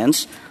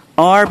governance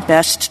are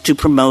best to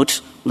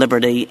promote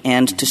liberty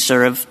and to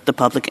serve the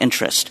public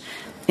interest.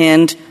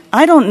 And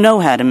I don't know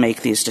how to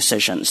make these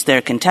decisions.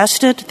 They're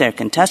contested, they're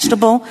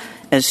contestable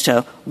as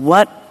to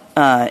what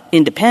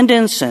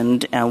independence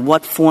and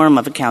what form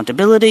of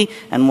accountability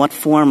and what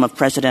form of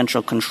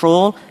presidential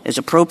control is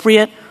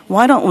appropriate.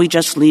 Why don't we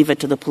just leave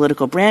it to the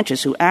political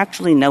branches who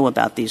actually know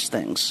about these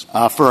things?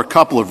 For a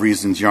couple of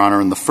reasons, Your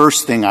Honor. And the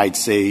first thing I'd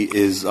say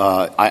is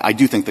I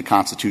do think the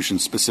Constitution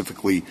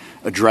specifically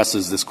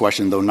addresses this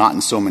question, though not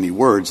in so many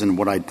words. And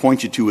what I'd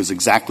point you to is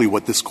exactly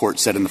what this Court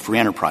said in the Free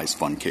Enterprise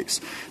Fund case.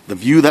 The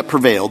view that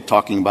prevailed,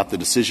 talking about the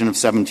decision of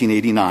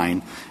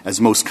 1789, as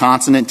most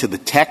consonant to the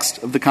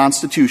text of the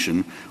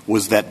Constitution,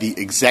 was that the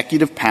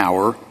executive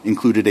power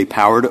included a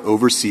power to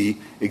oversee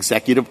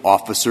executive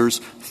officers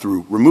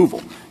through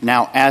removal.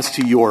 Now, as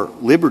to your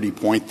liberty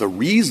point, the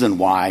reason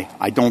why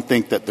I don't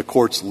think that the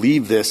courts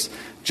leave this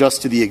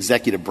just to the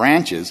executive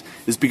branches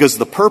is because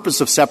the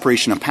purpose of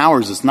separation of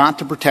powers is not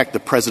to protect the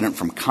president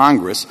from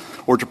Congress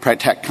or to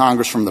protect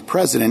Congress from the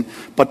president,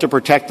 but to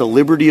protect the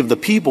liberty of the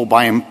people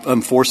by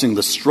enforcing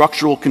the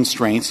structural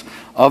constraints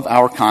of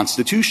our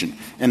Constitution.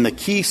 And the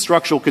key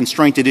structural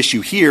constraint at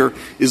issue here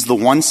is the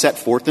one set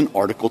forth in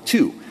Article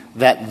 2.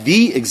 That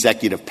the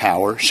executive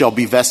power shall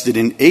be vested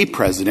in a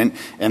president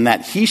and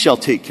that he shall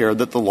take care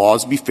that the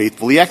laws be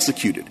faithfully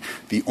executed.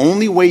 The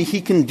only way he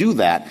can do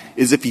that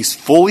is if he's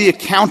fully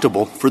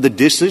accountable for the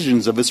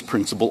decisions of his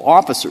principal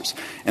officers.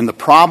 And the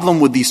problem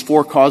with these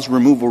for-cause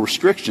removal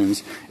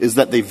restrictions is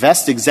that they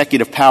vest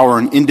executive power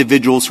in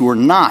individuals who are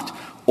not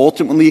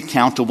ultimately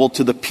accountable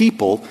to the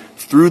people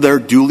through their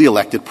duly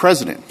elected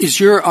president. Is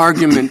your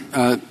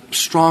argument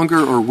stronger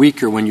or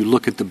weaker when you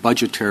look at the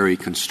budgetary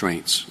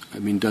constraints? I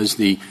mean, does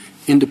the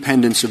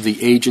independence of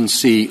the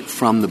agency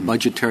from the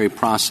budgetary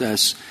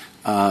process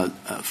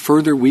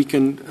further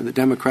weaken the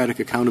democratic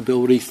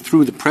accountability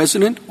through the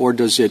president, or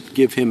does it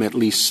give him at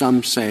least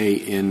some say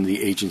in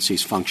the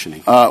agency's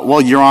functioning?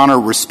 Well, Your Honor,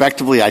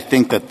 respectively, I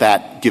think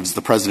that gives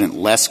the president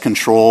less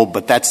control,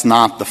 but that's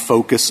not the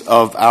focus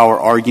of our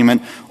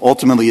argument.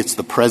 Ultimately, it's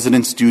the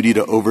president's duty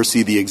to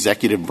oversee the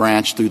executive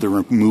branch through the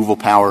removal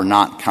power,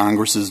 not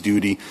Congress's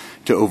duty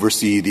to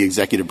oversee the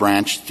executive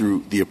branch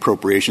through the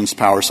appropriations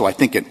power. So I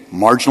think it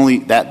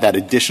marginally, that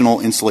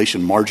additional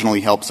insulation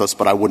marginally helps us,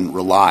 but I wouldn't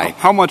rely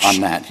on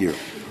that here.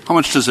 How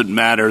much does it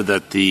matter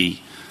that the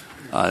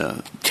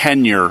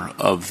tenure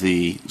of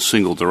the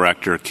single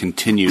director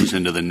continues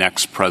into the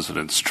next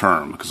president's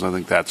term? Because I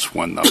think that's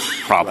when the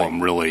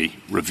problem really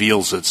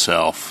reveals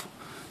itself,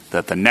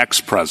 that the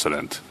next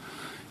president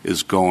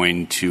is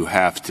going to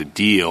have to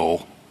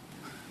deal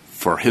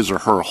for his or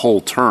her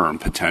whole term,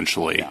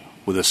 potentially,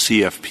 with a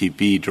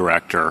CFPB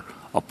director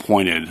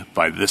appointed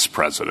by this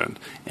president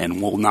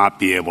and will not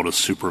be able to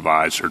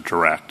supervise or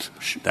direct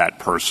that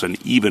person,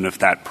 even if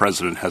that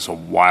president has a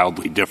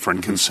wildly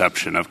different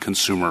conception of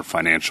consumer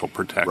financial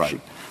protection.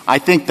 Right. I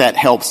think that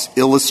helps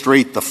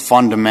illustrate the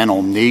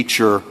fundamental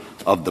nature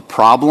of the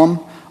problem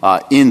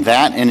in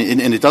that, and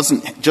it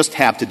doesn't just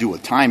have to do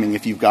with timing.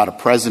 If you've got a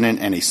president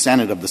and a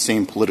Senate of the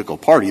same political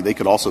party, they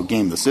could also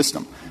game the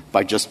system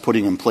by just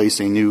putting in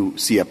place a new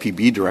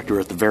CFPB director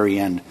at the very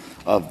end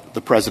of the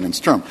president's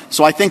term.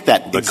 So I think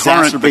that the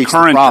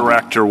current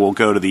director will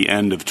go to the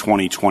end of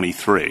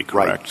 2023, correct?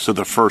 Right. So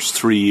the first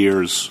 3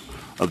 years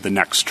of the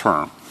next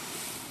term.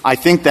 I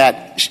think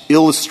that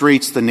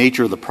illustrates the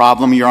nature of the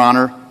problem, Your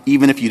Honor.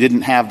 Even if you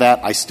didn't have that,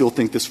 I still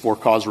think this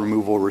for-cause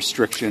removal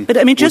restriction would be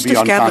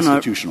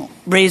unconstitutional. Kavanaugh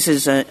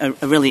raises a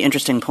really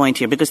interesting point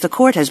here, because the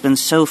Court has been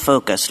so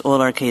focused,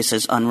 all our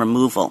cases, on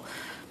removal.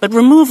 But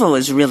removal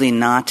is really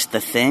not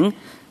the thing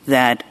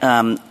that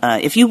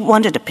if you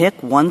wanted to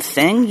pick one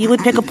thing, you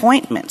would pick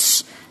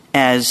appointments.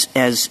 as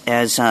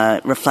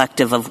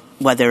reflective of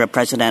whether a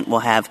president will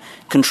have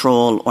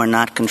control or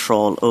not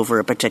control over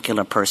a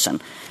particular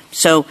person.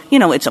 So,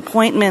 it's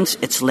appointments,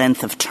 it's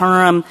length of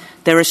term.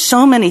 There are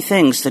so many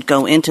things that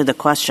go into the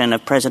question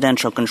of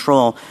presidential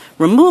control.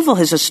 Removal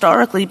has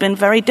historically been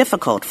very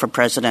difficult for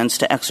presidents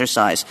to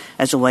exercise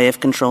as a way of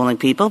controlling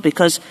people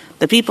because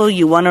the people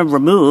you want to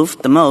remove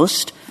the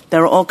most,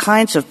 there are all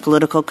kinds of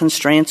political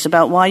constraints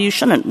about why you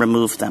shouldn't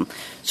remove them.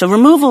 So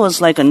removal is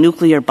like a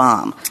nuclear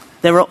bomb.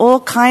 There are all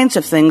kinds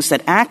of things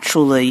that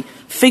actually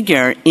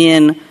figure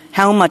in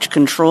how much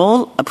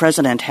control a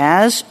president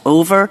has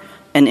over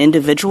an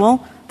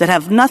individual that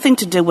have nothing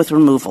to do with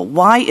removal.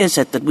 Why is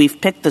it that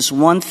we've picked this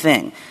one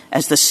thing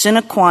as the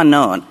sine qua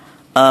non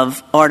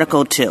of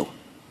Article 2?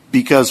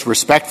 Because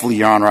respectfully,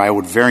 Your Honor, I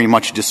would very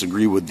much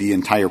disagree with the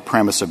entire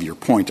premise of your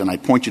point, and I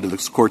point you to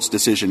the Court's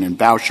decision in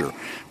Boucher,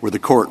 where the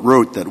Court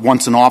wrote that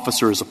once an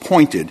officer is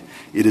appointed,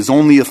 it is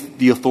only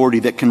the authority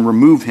that can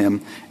remove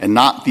him and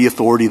not the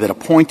authority that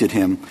appointed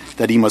him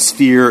that he must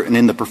fear and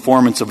in the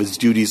performance of his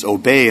duties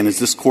obey. And as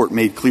this Court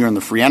made clear in the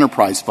Free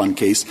Enterprise Fund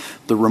case,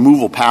 the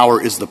removal power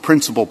is the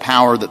principal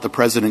power that the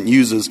President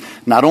uses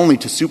not only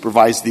to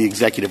supervise the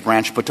executive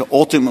branch, but to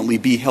ultimately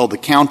be held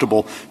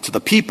accountable to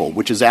the people,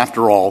 which is,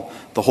 after all,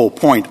 the whole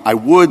point. I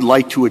would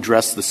like to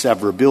address the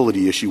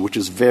severability issue, which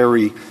is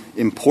very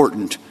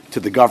important to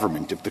the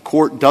government. If the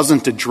Court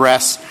doesn't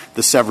address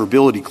the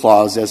severability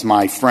clause, as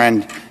my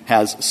friend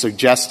has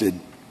suggested,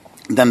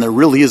 then there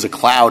really is a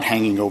cloud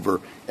hanging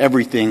over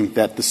everything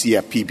that the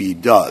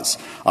CFPB does.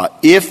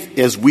 If,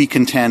 as we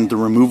contend, the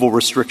removal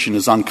restriction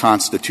is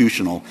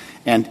unconstitutional,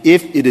 and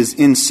if it is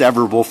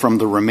inseverable from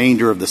the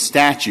remainder of the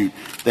statute,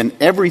 then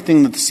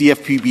everything that the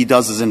CFPB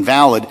does is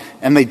invalid,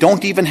 and they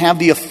don't even have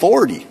the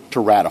authority to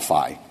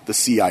ratify the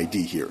CID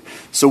here.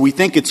 So we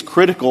think it's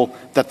critical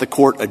that the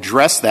Court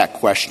address that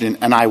question,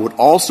 and I would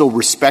also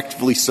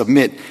respectfully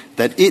submit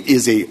that it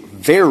is a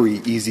very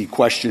easy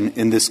question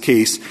in this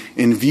case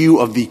in view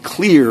of the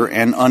clear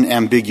and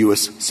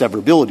unambiguous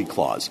severability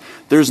clause.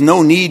 There's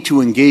no need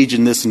to engage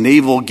in this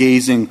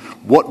navel-gazing,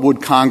 what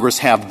would Congress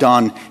have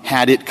done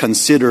had it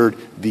considered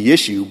the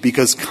issue,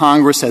 because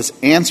Congress has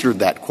answered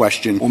that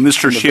question. Well,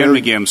 Mr.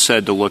 Shanmugam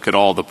said to look at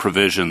all the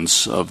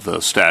provisions of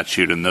the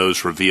statute, and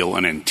those reveal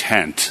an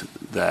intent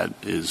that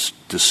is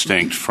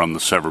distinct from the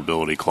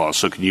severability clause.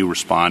 So can you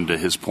respond to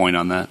his point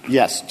on that?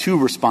 Yes, two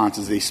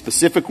responses, a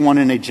specific one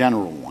and a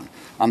general one.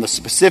 On the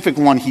specific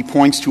one, he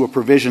points to a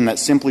provision that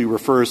simply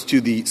refers to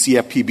the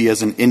CFPB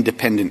as an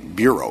independent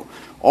bureau.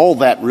 All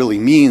that really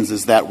means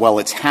is that while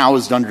it's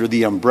housed under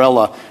the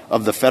umbrella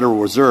of the Federal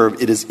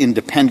Reserve, it is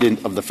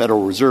independent of the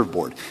Federal Reserve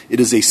Board. It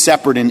is a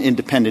separate and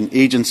independent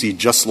agency,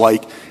 just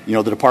like,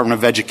 the Department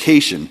of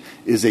Education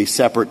is a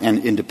separate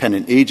and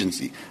independent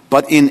agency.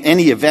 But in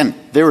any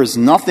event, there is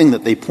nothing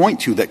that they point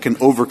to that can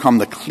overcome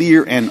the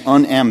clear and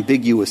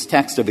unambiguous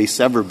text of a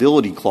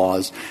severability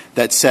clause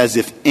that says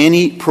if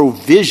any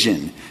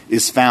provision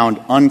is found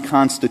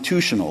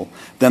unconstitutional,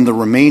 then the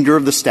remainder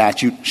of the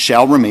statute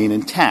shall remain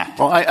intact.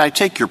 Well, I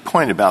take your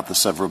point about the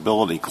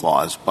severability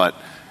clause, but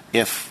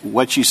if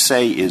what you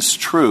say is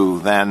true,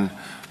 then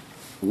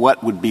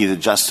what would be the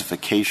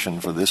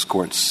justification for this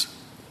Court's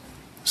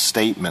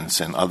statements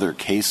in other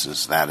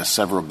cases that a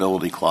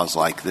severability clause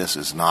like this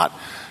is not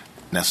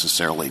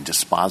necessarily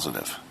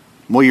dispositive?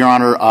 Well, Your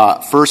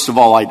Honor, first of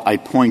all,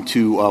 I'd point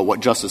to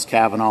what Justice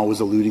Kavanaugh was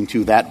alluding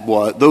to.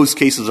 Those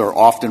cases are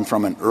often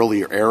from an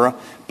earlier era,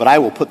 but I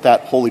will put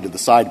that wholly to the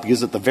side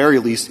because at the very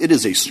least it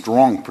is a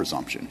strong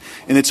presumption.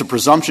 And it's a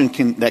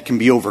presumption that can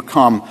be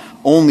overcome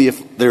only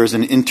if there is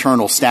an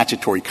internal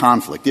statutory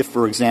conflict. If,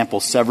 for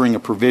example, severing a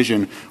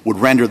provision would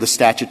render the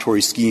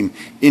statutory scheme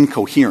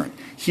incoherent.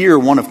 Here,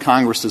 one of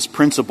Congress's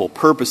principal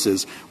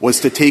purposes was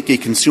to take a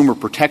consumer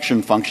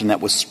protection function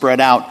that was spread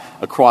out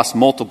across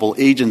multiple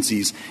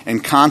agencies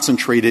and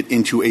concentrate it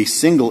into a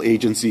single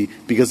agency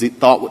because it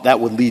thought that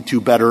would lead to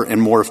better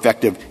and more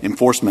effective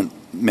enforcement.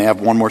 May I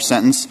have one more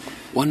sentence?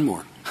 One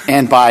more.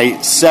 And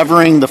by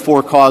severing the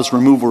for-cause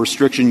removal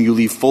restriction, you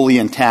leave fully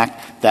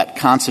intact that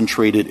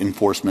concentrated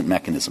enforcement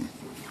mechanism.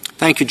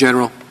 Thank you,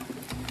 General.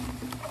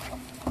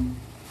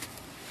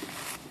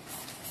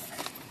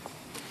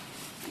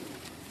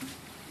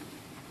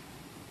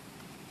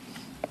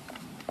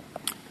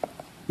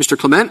 Mr.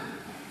 Clement.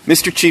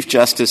 Mr. Chief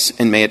Justice,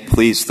 and may it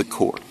please the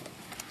Court.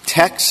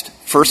 Text,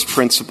 first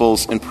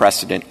principles, and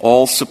precedent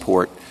all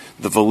support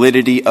the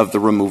validity of the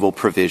removal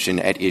provision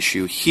at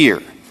issue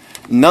here.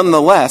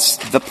 Nonetheless,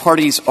 the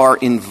parties are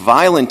in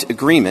violent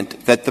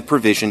agreement that the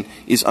provision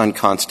is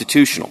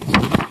unconstitutional.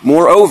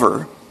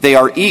 Moreover, they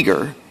are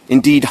eager,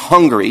 indeed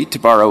hungry, to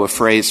borrow a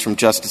phrase from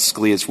Justice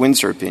Scalia's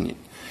Windsor opinion,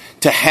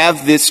 to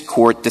have this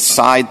Court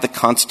decide the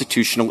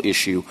constitutional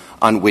issue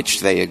on which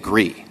they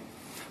agree.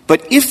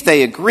 But if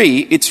they agree,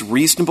 it's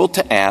reasonable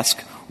to ask,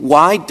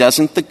 why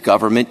doesn't the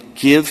government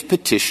give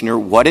petitioner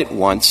what it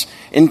wants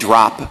and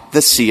drop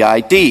the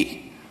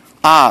CID?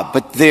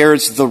 But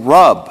there's the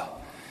rub.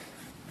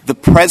 The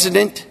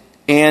President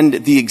And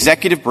the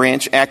executive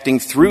branch acting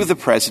through the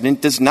president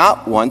does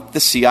not want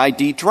the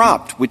CID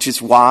dropped, which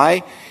is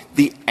why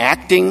the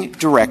acting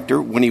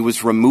director, when he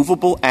was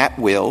removable at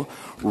will,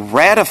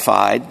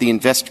 ratified the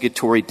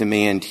investigatory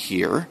demand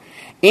here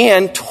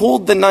and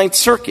told the Ninth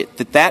Circuit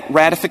that that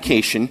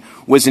ratification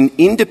was an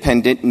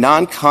independent,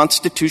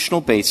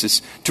 non-constitutional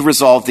basis to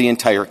resolve the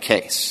entire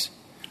case.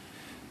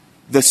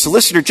 The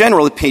Solicitor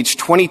General at page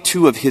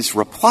 22 of his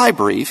reply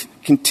brief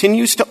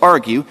continues to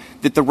argue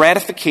that the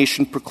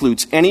ratification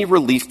precludes any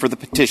relief for the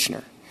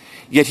petitioner.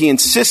 Yet he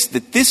insists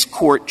that this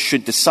court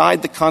should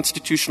decide the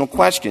constitutional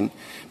question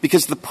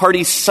because the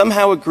parties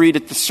somehow agreed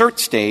at the cert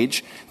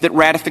stage that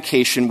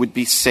ratification would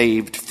be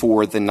saved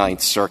for the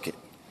Ninth Circuit.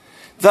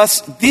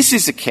 Thus, this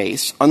is a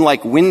case,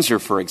 unlike Windsor,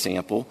 for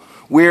example,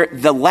 where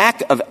the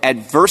lack of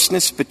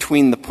adverseness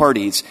between the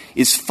parties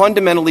is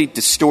fundamentally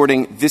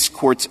distorting this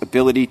court's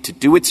ability to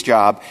do its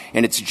job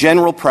and its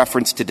general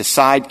preference to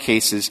decide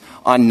cases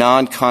on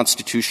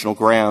non-constitutional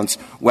grounds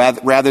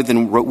rather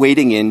than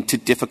wading into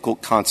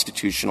difficult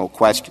constitutional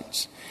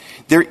questions.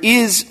 There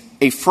is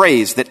a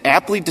phrase that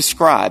aptly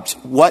describes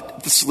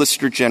what the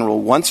Solicitor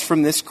General wants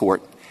from this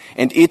court,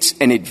 and it's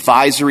an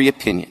advisory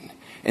opinion,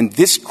 and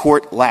this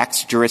court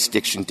lacks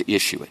jurisdiction to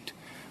issue it.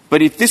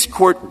 But if this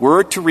court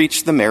were to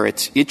reach the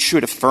merits, it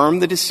should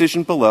affirm the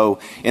decision below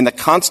in the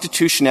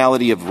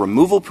constitutionality of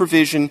removal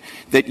provision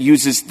that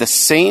uses the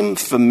same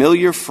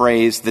familiar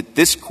phrase that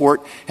this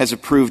court has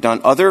approved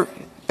on other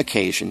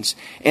occasions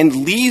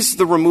and leaves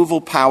the removal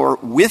power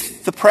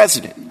with the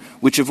president,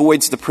 which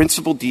avoids the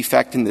principal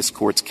defect in this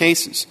court's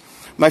cases.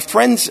 My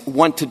friends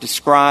want to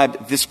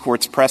describe this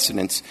court's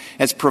precedents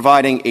as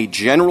providing a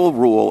general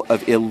rule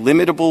of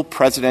illimitable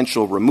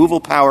presidential removal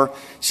power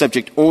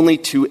subject only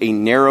to a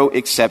narrow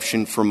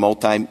exception for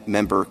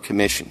multi-member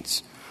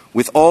commissions.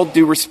 With all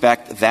due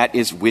respect, that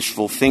is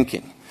wishful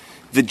thinking.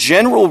 The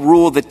general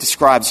rule that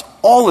describes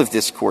all of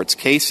this court's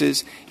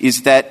cases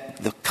is that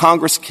the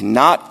Congress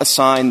cannot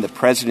assign the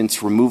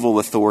president's removal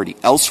authority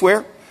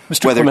elsewhere,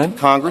 Mr. whether Clement, to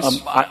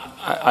Congress.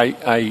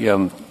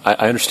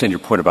 I understand your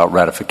point about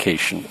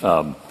ratification.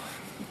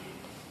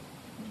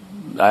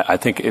 I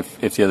think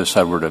if the other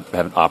side were to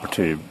have an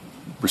opportunity to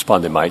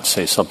respond, they might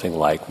say something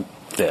like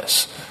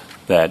this,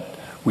 that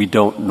we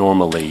don't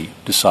normally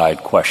decide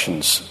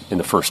questions in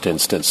the first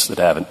instance that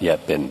haven't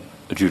yet been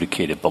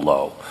adjudicated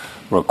below.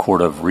 We're a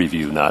court of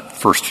review, not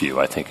first view,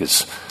 I think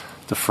is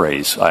the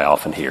phrase I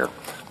often hear.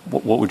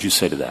 What would you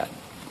say to that?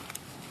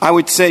 I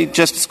would say,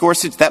 Justice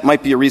Gorsuch, that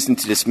might be a reason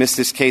to dismiss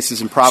this case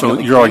as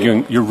improvidently.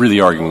 So you're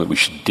really arguing that we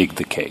should dig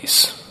the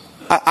case.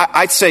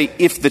 I'd say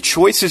if the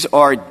choices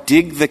are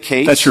dig the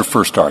case. That's your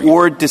first argument.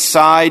 Or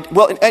decide.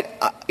 Well,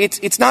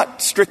 it's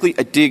not strictly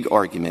a dig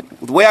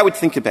argument. The way I would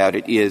think about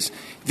it is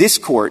this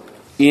court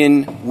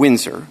in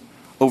Windsor,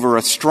 over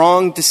a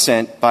strong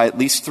dissent by at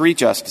least 3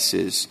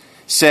 justices,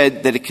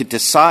 said that it could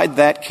decide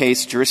that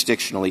case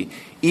jurisdictionally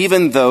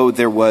even though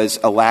there was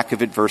a lack of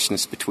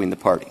adverseness between the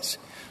parties.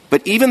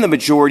 But even the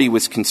majority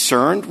was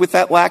concerned with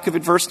that lack of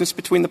adverseness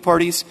between the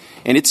parties,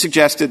 and it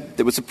suggested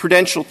there was a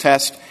prudential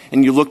test,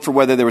 and you looked for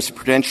whether there was a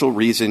prudential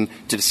reason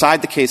to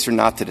decide the case or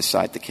not to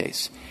decide the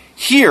case.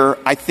 Here,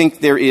 I think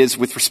there is,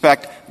 with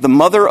respect, the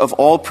mother of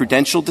all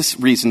prudential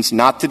reasons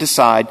not to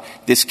decide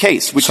this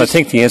case. So I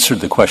think the answer to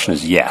the question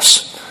is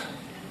yes,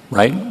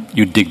 right?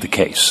 You dig the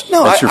case.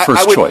 No, that's your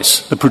first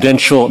choice. The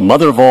prudential,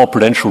 mother of all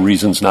prudential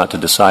reasons not to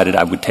decide it,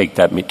 I would take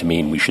that to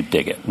mean we should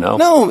dig it. No?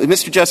 No,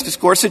 Mr. Justice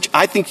Gorsuch,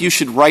 I think you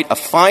should write a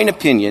fine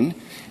opinion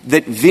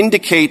that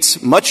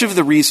vindicates much of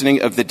the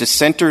reasoning of the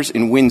dissenters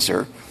in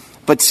Windsor,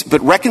 but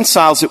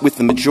reconciles it with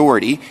the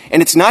majority.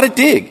 And it's not a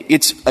dig.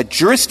 It's a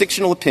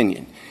jurisdictional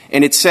opinion.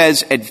 And it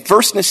says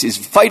adverseness is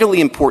vitally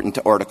important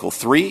to Article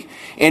 3,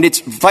 and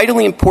it's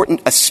vitally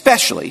important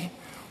especially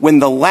when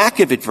the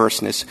lack of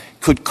adverseness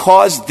could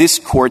cause this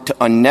court to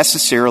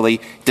unnecessarily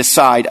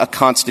decide a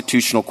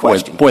constitutional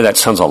question. Boy, that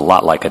sounds a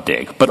lot like a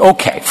dig. But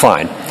okay,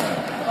 fine.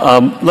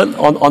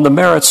 On the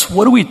merits,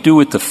 what do we do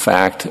with the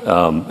fact,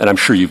 and I'm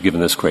sure you've given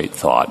this great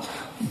thought,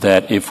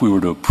 that if we were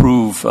to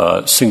approve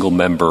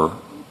single-member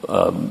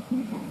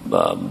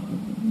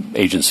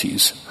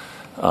agencies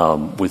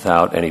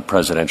without any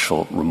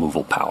presidential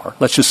removal power,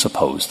 let's just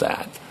suppose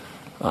that,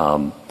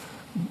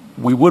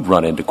 we would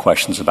run into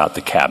questions about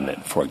the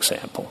cabinet, for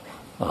example,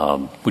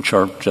 which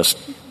are just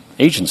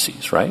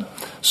agencies, right?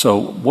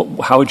 So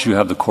how would you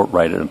have the court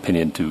write an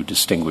opinion to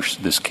distinguish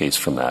this case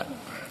from that?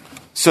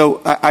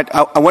 So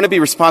I want to be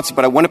responsive,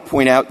 but I want to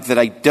point out that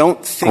I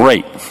don't think...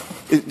 Great.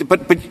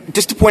 But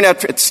just to point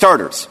out, at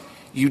starters,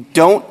 you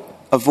don't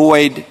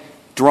avoid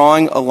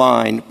drawing a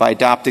line by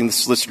adopting the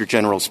Solicitor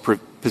General's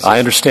position. I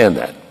understand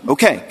that.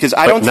 Okay, because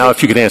I don't... Now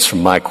if you could answer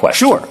my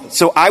question. Sure.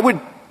 So I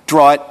would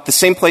draw it the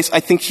same place I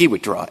think he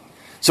would draw it.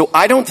 So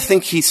I don't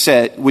think he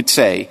would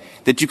say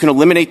that you can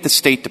eliminate the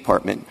State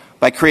Department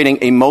by creating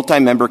a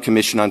multi-member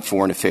commission on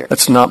foreign affairs.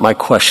 That's not my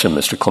question,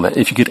 Mr. Clement.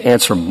 If you could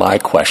answer my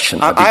question,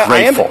 I'd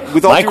be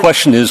grateful. My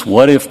question is,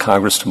 what if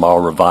Congress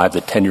tomorrow revived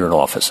the Tenure in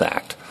Office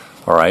Act,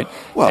 all right,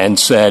 and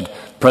said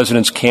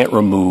presidents can't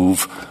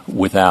remove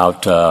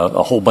without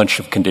a whole bunch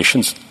of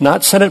conditions,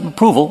 not Senate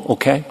approval,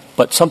 okay,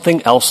 but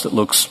something else that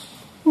looks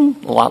a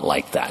lot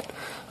like that.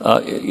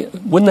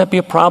 Wouldn't that be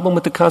a problem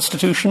with the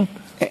Constitution?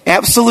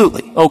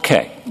 Absolutely.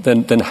 Okay.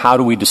 Then how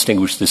do we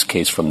distinguish this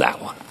case from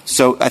that one?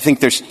 So I think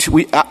there's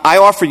two. I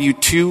offer you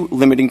two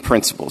limiting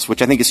principles,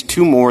 which I think is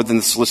two more than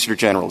the Solicitor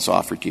General has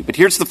offered you. But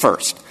here's the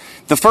first.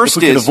 The first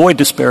if we could avoid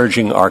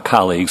disparaging our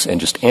colleagues and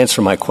just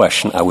answer my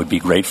question, I would be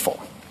grateful.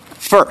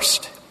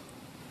 First,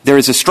 there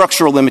is a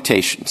structural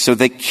limitation. So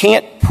they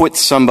can't put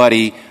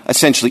somebody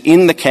essentially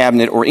in the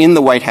cabinet or in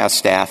the White House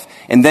staff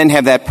and then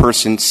have that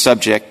person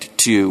subject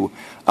to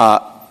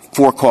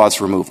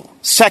for-cause removal.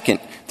 Second,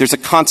 there's a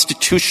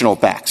constitutional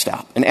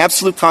backstop, an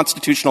absolute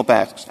constitutional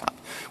backstop,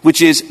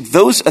 which is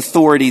those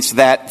authorities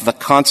that the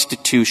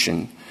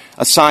Constitution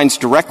assigns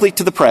directly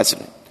to the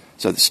president.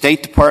 So the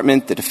State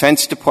Department, the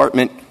Defense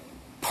Department,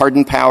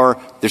 pardon power,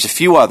 there's a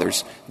few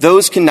others.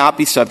 Those cannot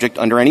be subject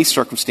under any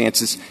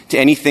circumstances to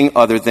anything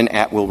other than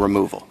at-will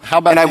removal.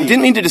 And I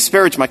didn't mean to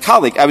disparage my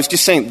colleague. I was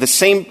just saying the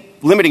same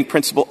limiting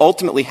principle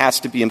ultimately has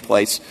to be in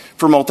place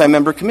for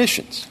multi-member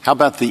commissions. How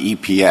about the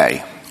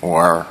EPA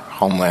or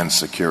Homeland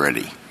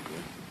Security?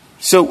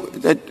 So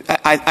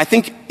I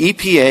think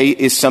EPA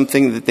is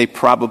something that they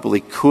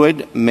probably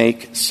could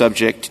make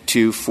subject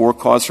to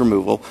for-cause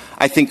removal.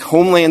 I think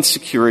Homeland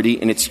Security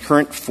in its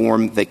current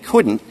form they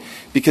couldn't,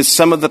 because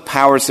some of the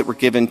powers that were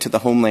given to the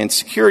Homeland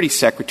Security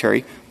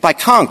Secretary by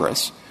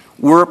Congress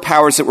were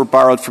powers that were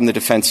borrowed from the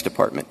Defense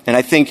Department. And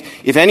I think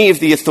if any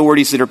of the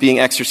authorities that are being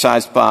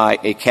exercised by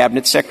a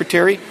cabinet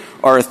secretary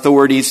are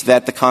authorities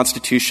that the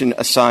Constitution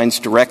assigns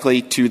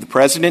directly to the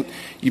president,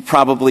 you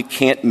probably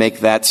can't make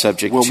that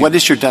subject to. What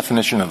is your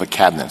definition of a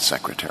cabinet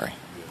secretary?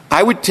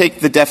 I would take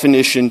the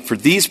definition for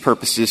these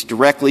purposes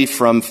directly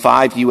from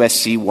 5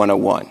 U.S.C.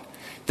 101.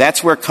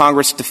 That's where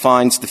Congress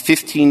defines the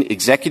 15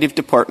 executive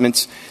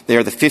departments. They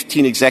are the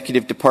 15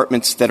 executive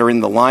departments that are in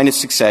the line of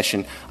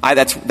succession.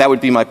 That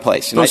would be my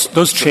place.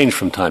 Those change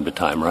from time to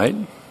time, right?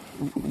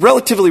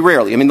 Relatively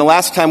rarely. I mean, the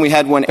last time we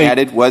had one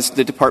added was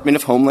the Department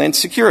of Homeland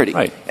Security.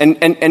 Right.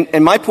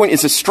 And my point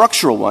is a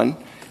structural one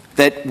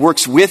that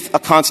works with a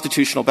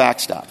constitutional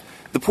backstop.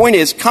 The point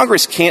is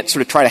Congress can't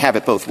sort of try to have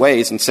it both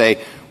ways and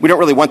say, we don't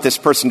really want this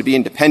person to be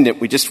independent.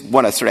 We just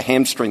want to sort of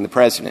hamstring the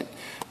president.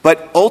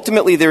 But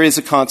ultimately, there is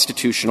a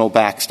constitutional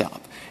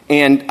backstop.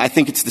 And I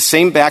think it's the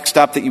same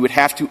backstop that you would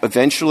have to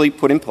eventually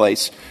put in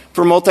place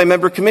for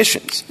multi-member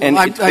commissions. And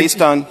it's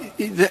based on —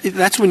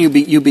 That's when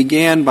you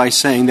began by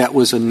saying that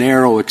was a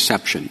narrow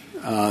exception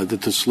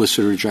that the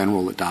Solicitor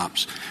General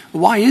adopts.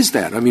 Why is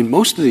that? I mean,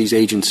 most of these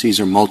agencies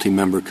are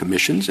multi-member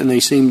commissions, and they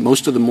seem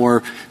most of the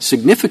more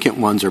significant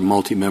ones are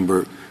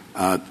multi-member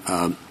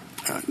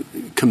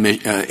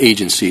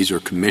agencies or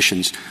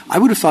commissions. I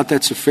would have thought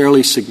that's a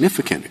fairly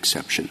significant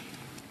exception.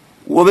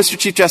 Well, Mr.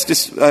 Chief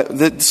Justice,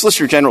 the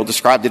Solicitor General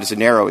described it as a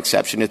narrow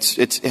exception.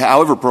 It's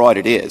however broad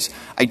it is.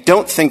 I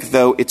don't think,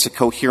 though, it's a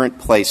coherent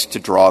place to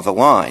draw the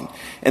line.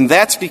 And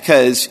that's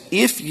because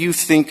if you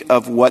think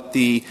of what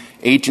the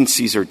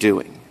agencies are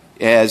doing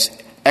as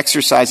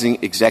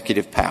exercising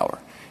executive power,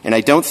 and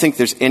I don't think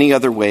there's any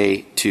other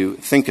way to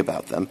think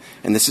about them,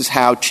 and this is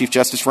how Chief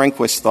Justice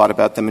Rehnquist thought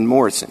about them in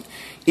Morrison.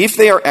 If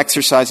they are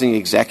exercising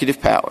executive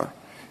power,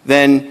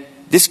 then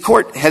this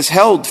Court has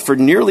held for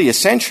nearly a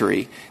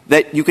century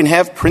that you can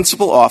have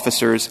principal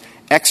officers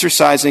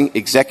exercising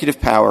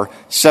executive power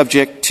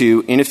subject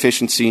to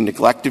inefficiency,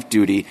 neglect of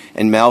duty,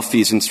 and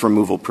malfeasance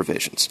removal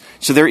provisions.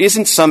 So there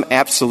isn't some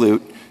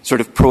absolute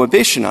sort of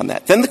prohibition on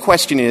that. Then the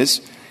question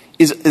is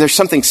there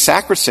something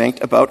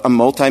sacrosanct about a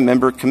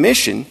multi-member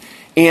commission?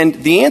 And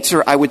the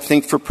answer, I would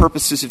think, for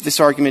purposes of this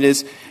argument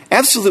is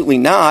absolutely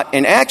not.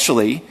 And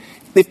actually,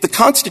 if the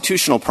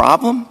constitutional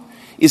problem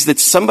is that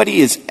somebody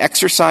is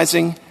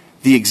exercising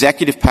the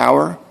executive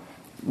power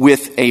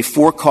with a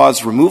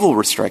for-cause removal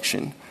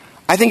restriction,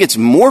 I think it's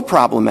more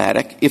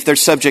problematic if they're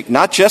subject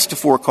not just to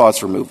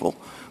for-cause removal,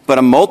 but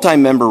a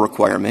multi-member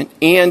requirement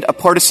and a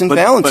partisan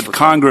balance requirement. But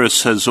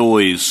Congress has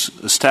always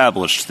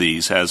established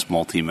these as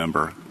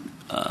multi-member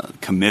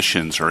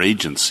commissions or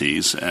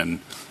agencies, and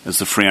as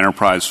the Free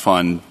Enterprise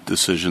Fund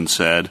decision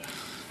said,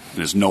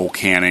 and as Noel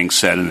Canning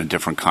said in a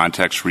different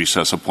context,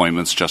 recess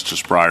appointments,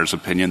 Justice Breyer's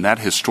opinion, that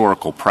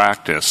historical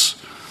practice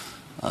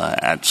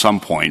at some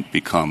point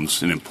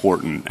becomes an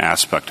important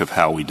aspect of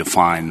how we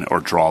define or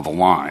draw the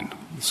line.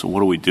 So what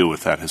do we do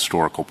with that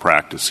historical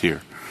practice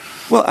here?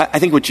 Well, I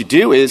think what you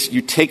do is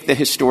you take the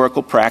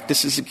historical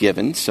practice as a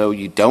given, so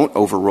you don't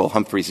overrule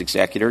Humphrey's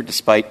executor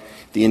despite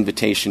the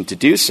invitation to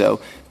do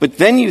so. But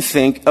then you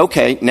think,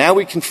 okay, now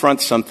we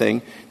confront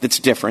something that's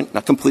different,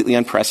 not completely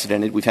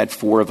unprecedented. We've had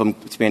 4 of them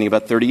spanning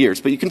about 30 years.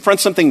 But you confront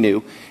something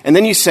new, and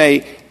then you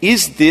say,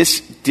 is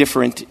this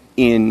different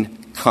in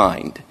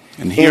kind?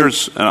 And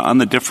here's, on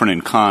the different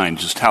in kind,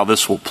 just how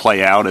this will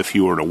play out if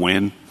you were to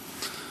win.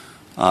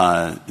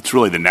 It's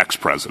really the next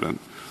president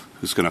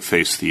who's going to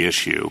face the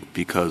issue,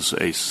 because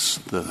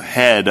the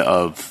head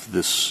of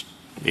this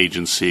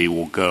agency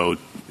will go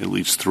at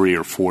least 3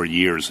 or 4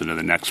 years into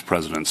the next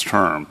president's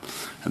term,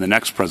 and the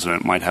next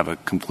president might have a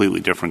completely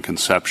different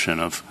conception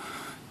of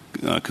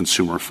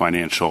consumer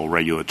financial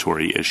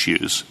regulatory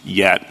issues,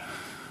 yet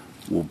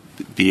will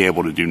be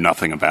able to do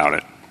nothing about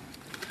it.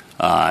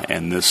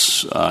 And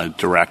this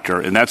director,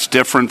 and that's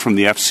different from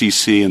the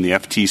FCC and the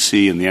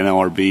FTC and the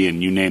NLRB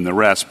and you name the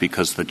rest,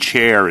 because the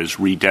chair is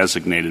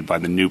redesignated by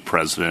the new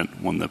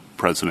president when the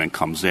president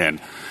comes in.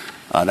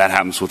 That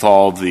happens with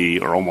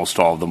almost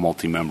all of the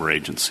multi-member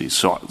agencies.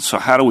 So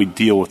how do we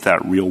deal with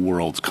that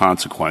real-world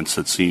consequence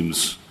that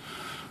seems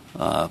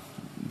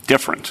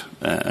different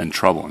and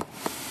troubling?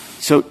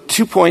 So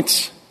 2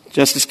 points,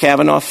 Justice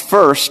Kavanaugh.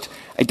 First,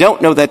 I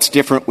don't know that's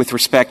different with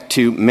respect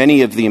to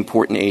many of the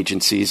important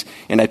agencies,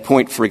 and I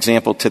point, for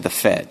example, to the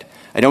Fed.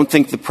 I don't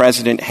think the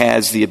president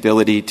has the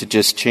ability to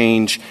just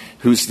change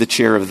who's the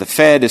chair of the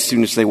Fed as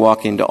soon as they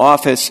walk into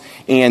office,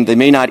 and they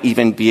may not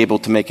even be able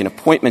to make an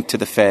appointment to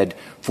the Fed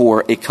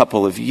for a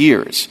couple of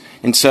years.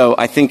 And so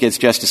I think, as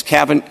Justice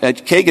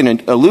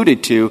Kagan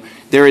alluded to,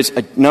 there is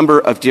a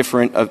number of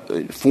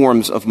different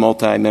forms of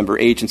multi-member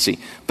agency.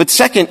 But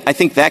second, I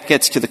think that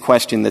gets to the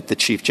question that the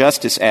Chief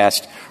Justice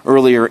asked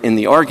earlier in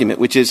the argument,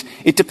 which is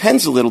it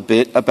depends a little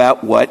bit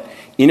about what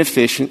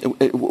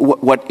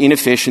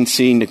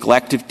inefficiency,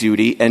 neglect of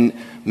duty, and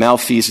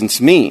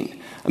malfeasance mean.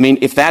 I mean,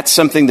 if that's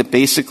something that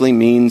basically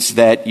means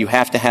that you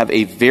have to have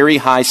a very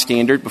high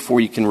standard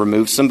before you can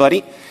remove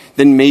somebody,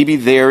 then maybe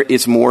there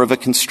is more of a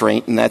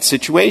constraint in that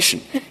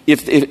situation.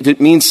 If it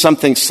means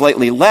something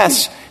slightly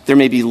less, there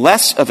may be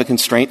less of a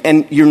constraint,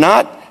 and you're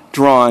not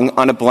drawing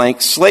on a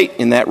blank slate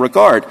in that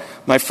regard.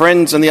 My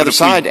friends on the other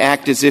side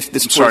act as if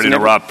this was sorry to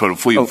interrupt, but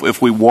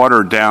if we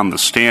water down the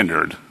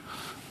standard,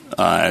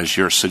 as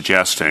you're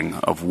suggesting,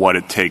 of what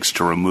it takes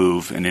to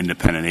remove an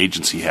independent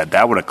agency head,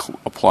 that would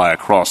apply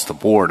across the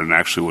board and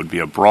actually would be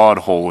a broad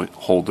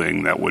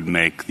holding that would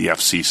make the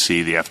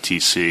FCC, the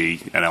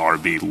FTC,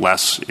 NLRB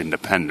less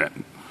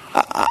independent.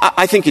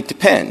 I think it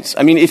depends.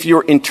 I mean, if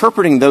you're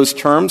interpreting those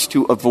terms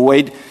to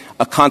avoid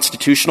a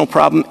constitutional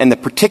problem and the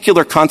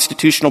particular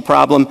constitutional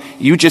problem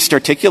you just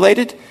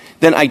articulated,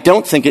 then I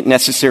don't think it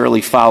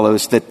necessarily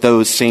follows that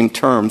those same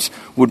terms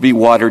would be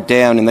watered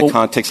down in the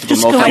context of a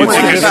multi-member.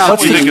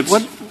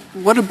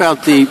 What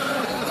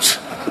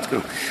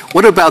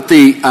about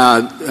the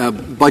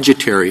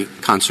budgetary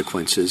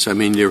consequences? I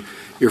mean, your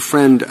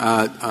friend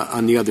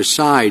on the other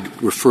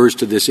side refers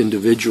to this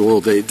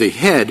individual, the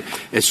head,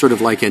 as sort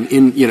of like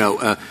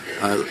the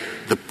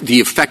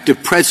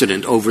effective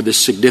president over this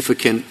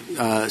significant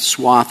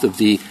swath of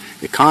the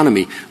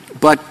economy.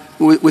 But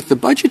with the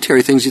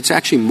budgetary things, it's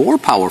actually more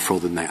powerful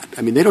than that.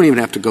 I mean, they don't even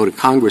have to go to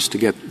Congress to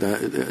get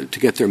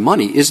their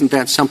money. Isn't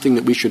that something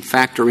that we should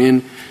factor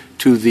in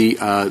to the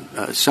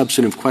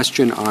substantive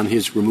question on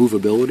his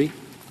removability?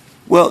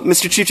 Well,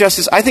 Mr. Chief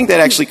Justice, I think that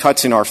actually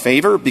cuts in our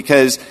favor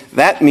because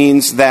that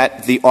means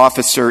that the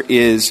officer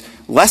is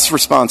less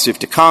responsive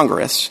to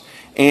Congress,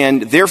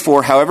 and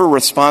therefore, however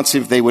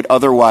responsive they would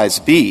otherwise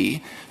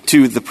be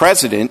to the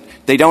president,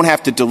 they don't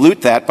have to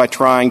dilute that by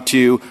trying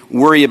to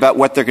worry about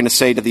what they're going to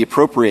say to the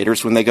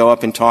appropriators when they go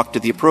up and talk to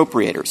the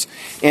appropriators.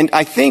 And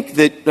I think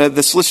that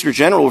the Solicitor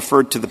General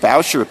referred to the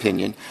Bowsher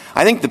opinion.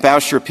 I think the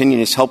Bowsher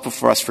opinion is helpful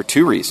for us for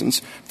two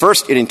reasons.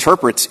 First, it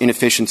interprets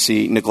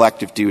inefficiency,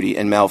 neglect of duty,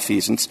 and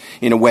malfeasance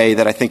in a way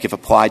that I think, if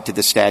applied to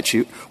the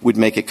statute, would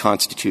make it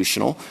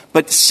constitutional.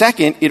 But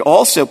second, it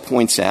also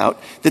points out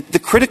that the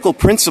critical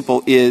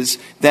principle is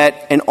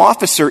that an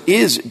officer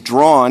is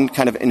drawn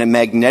kind of in a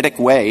magnetic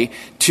way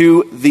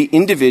to the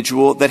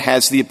individual that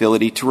has the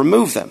ability to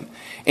remove them.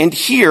 And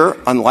here,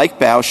 unlike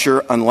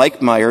Bowsher, unlike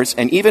Myers,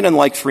 and even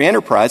unlike Free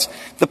Enterprise,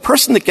 the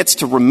person that gets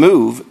to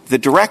remove the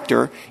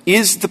director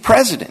is the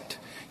president.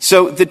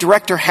 So the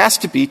director has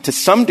to be, to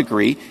some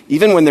degree,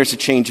 even when there's a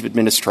change of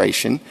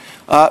administration,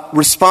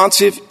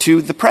 responsive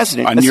to the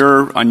president.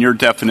 On your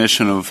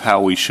definition of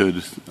how we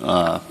should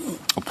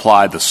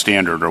apply the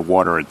standard or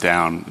water it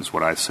down, is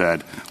what I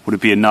said, would it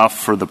be enough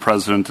for the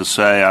president to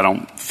say, I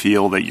don't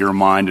feel that your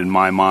mind and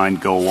my mind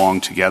go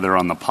along together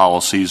on the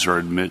policies or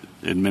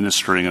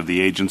administering of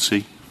the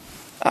agency?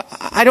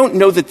 I don't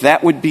know that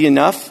that would be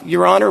enough,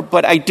 Your Honor,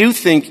 but I do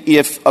think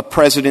if a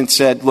president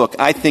said, look,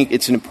 I think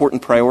it's an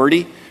important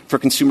priority for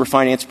consumer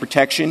finance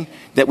protection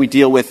that we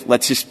deal with,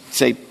 let's just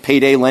say,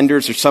 payday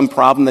lenders or some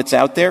problem that's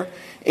out there,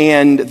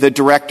 and the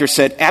director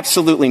said,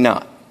 absolutely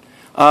not.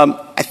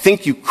 I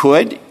think you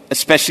could,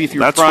 especially if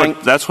you're trying...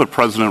 That's what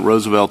President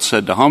Roosevelt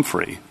said to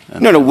Humphrey.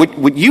 No,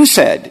 what you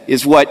said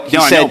is what he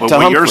said to Humphrey. No, I know,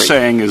 but what you're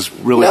saying is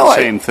really the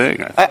same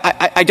thing.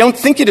 I don't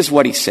think it is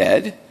what he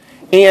said.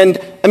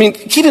 And, I mean,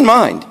 keep in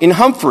mind, in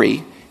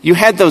Humphrey, you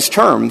had those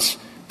terms,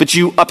 but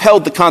you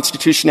upheld the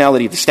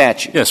constitutionality of the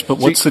statute. Yes, but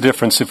what's the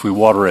difference if we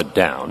water it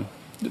down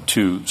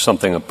to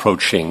something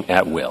approaching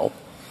at will?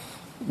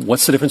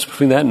 What's the difference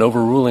between that and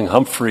overruling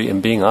Humphrey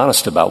and being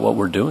honest about what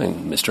we're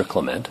doing, Mr.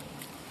 Clement?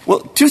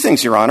 Well, two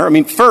things, Your Honor. I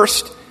mean,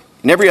 first,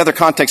 In every other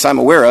context I'm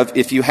aware of,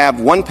 if you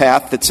have one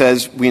path that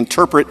says we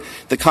interpret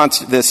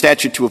the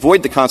statute to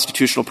avoid the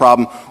constitutional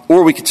problem,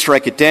 or we could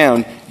strike it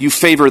down, you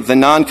favor the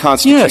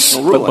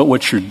non-constitutional ruling. But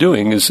what you're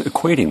doing is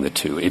equating the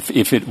two.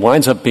 If it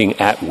winds up being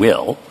at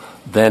will,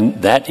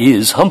 then that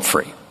is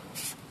Humphrey.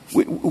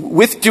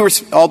 With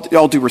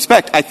all due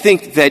respect, I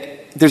think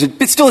that there's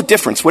still a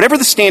difference. Whatever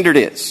the standard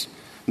is,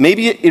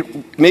 maybe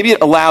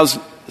it allows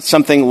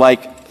something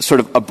like sort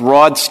of a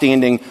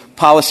broad-standing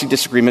policy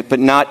disagreement, but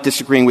not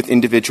disagreeing with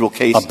individual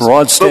cases. A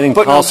broad-standing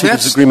policy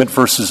disagreement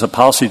versus a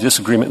policy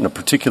disagreement in a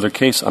particular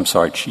case? I'm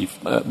sorry, Chief.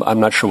 I'm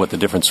not sure what the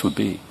difference would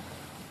be.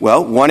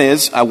 Well, one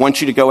is, I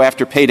want you to go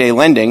after payday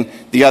lending.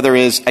 The other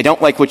is, I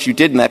don't like what you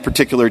did in that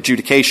particular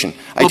adjudication.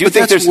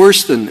 That's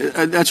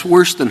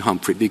worse than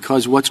Humphrey,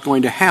 because what's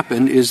going to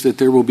happen is that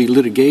there will be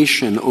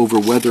litigation over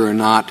whether or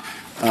not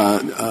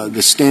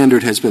the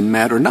standard has been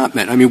met or not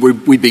met. I mean,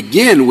 we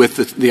begin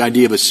with the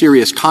idea of a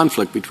serious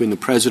conflict between the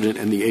president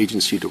and the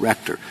agency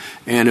director.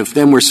 And if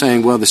then we're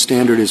saying, well, the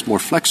standard is more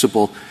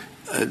flexible,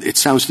 it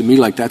sounds to me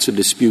like that's a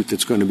dispute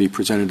that's going to be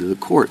presented to the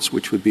courts,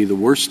 which would be the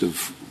worst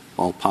of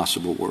all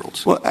possible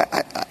worlds. Well,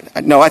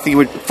 no, I think it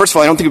would. First of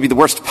all, I don't think it would be the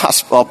worst of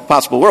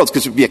possible worlds,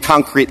 because it would be a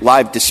concrete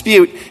live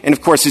dispute. And,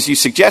 of course, as you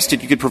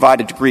suggested, you could provide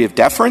a degree of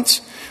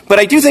deference. But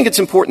I do think it's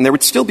important. There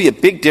would still be a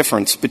big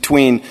difference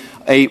between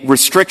a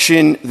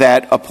restriction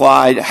that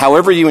applied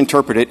however you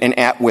interpret it and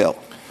at will.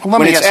 Well,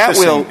 let me ask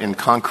this in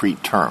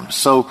concrete terms.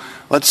 So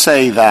let's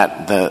say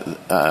that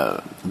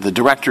the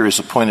director is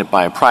appointed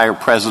by a prior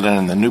president,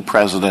 and the new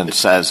president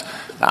says,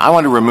 I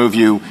want to remove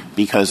you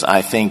because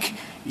I think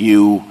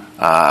you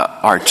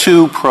are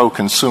too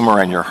pro-consumer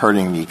and you're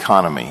hurting the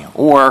economy,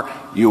 or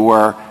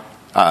you're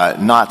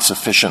not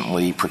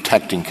sufficiently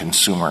protecting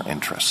consumer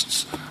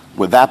interests.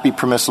 Would that be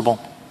permissible?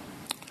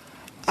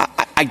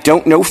 I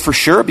don't know for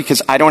sure,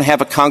 because I don't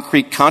have a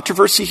concrete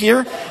controversy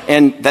here,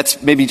 and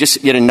that's maybe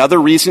just yet another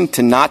reason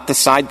to not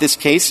decide this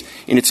case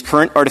in its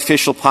current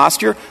artificial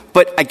posture.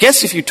 But I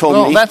guess if you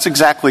told me...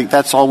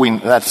 That's all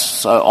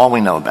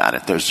we know about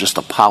it. There's just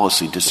a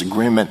policy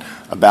disagreement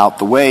about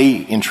the way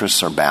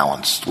interests are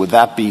balanced. Would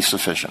that be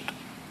sufficient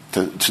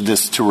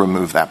to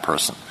remove that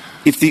person?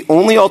 If the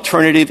only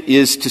alternative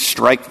is to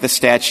strike the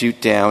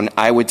statute down,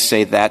 I would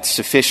say that's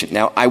sufficient.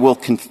 Now, I will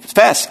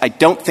confess, I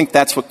don't think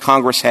that's what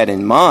Congress had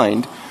in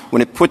mind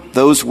when it put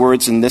those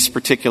words in this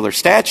particular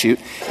statute,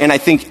 and I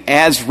think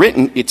as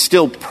written, it's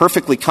still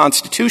perfectly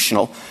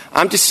constitutional.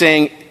 I'm just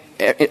saying,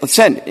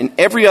 in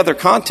every other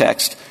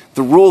context,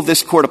 the rule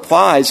this Court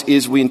applies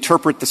is we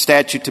interpret the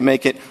statute to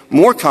make it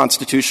more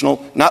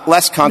constitutional, not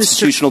less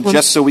constitutional,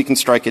 just so we can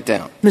strike it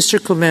down.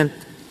 Mr. Clement,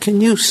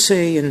 can you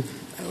say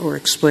or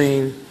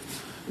explain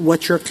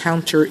what your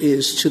counter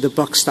is to the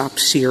buck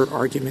stops here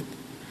argument?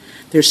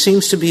 There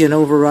seems to be an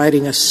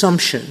overriding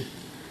assumption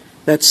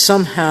that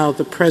somehow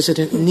the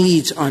president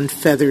needs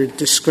unfettered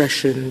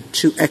discretion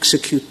to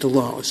execute the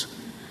laws.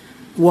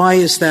 Why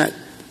is that?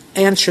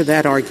 Answer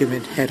that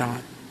argument head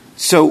on.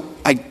 So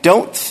I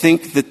don't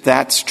think that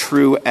that's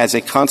true as a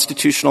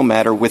constitutional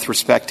matter with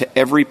respect to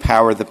every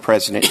power the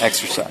president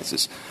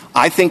exercises.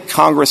 I think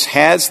Congress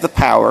has the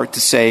power to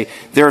say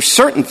there are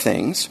certain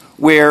things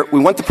where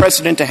we want the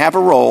president to have a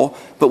role,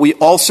 but we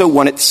also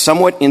want it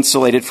somewhat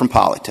insulated from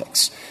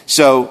politics.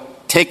 So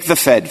take the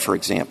Fed, for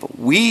example.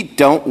 We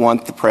don't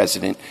want the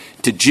president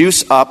to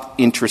juice up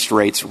interest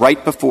rates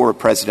right before a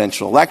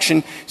presidential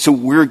election, so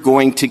we're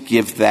going to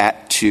give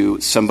that to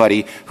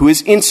somebody who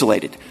is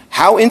insulated.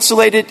 How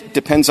insulated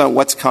depends on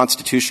what's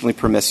constitutionally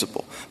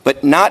permissible.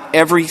 But not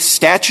every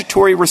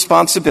statutory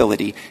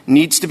responsibility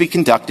needs to be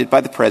conducted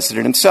by the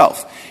president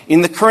himself.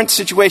 In the current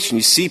situation,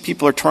 you see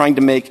people are trying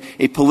to make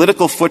a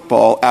political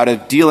football out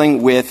of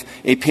dealing with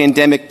a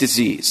pandemic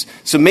disease.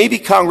 So maybe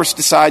Congress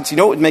decides,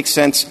 what would make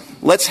sense?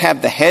 Let's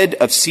have the head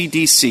of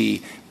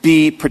CDC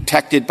be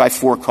protected by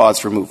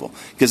for-cause removal,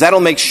 because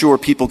that'll make sure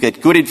people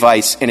get good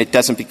advice and it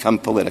doesn't become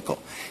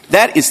political.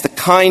 That is the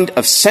kind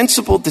of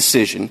sensible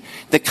decision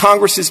that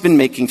Congress has been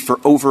making for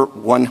over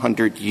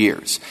 100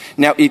 years.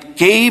 Now, it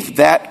gave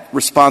that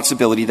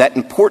responsibility, that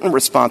important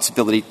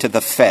responsibility, to the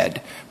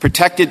Fed,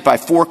 protected by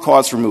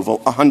for-cause removal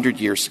 100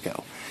 years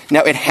ago.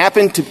 Now, it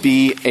happened to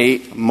be a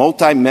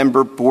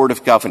multi-member board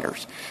of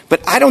governors.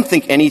 But I don't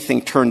think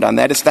anything turned on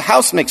that. As the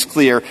House makes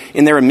clear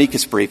in their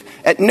amicus brief,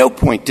 at no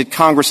point did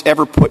Congress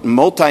ever put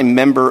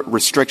multi-member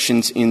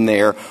restrictions in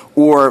there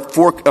or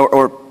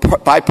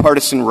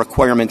bipartisan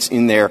requirements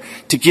in there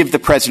to give the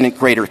president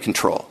greater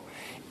control.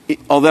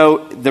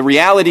 Although the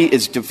reality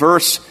is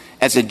diverse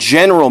as a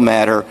general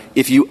matter,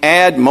 if you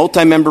add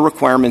multi-member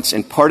requirements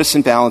and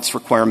partisan balance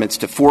requirements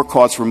to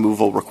for-cause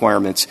removal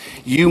requirements,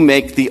 you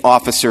make the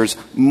officers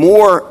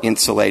more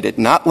insulated,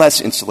 not less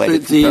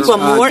insulated.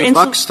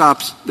 The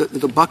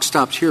buck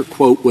stops here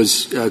quote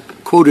was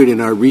quoted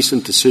in our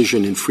recent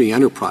decision in Free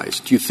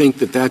Enterprise. Do you think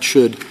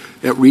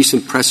that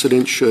recent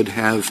precedent should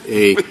have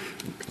a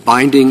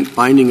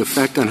binding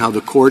effect on how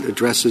the court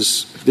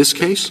addresses this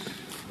case?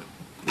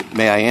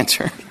 May I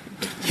answer?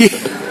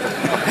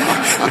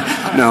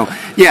 No.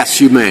 Yes,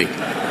 you may.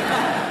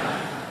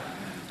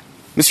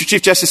 Mr. Mr.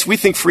 Chief Justice, we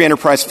think Free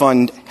Enterprise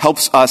Fund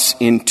helps us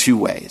in two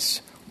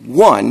ways.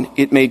 One,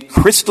 it made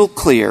crystal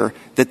clear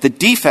that the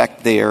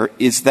defect there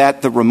is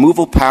that the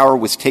removal power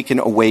was taken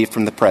away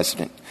from the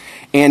president.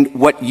 And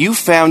what you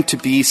found to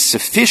be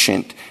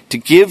sufficient to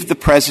give the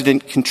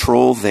president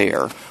control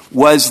there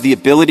was the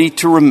ability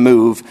to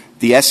remove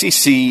the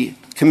SEC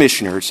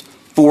commissioners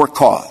for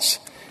cause.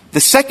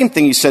 The second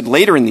thing you said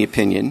later in the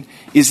opinion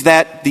is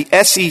that the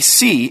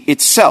SEC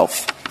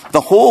itself, the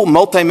whole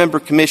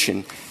multi-member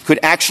commission, could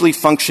actually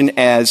function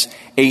as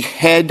a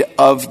head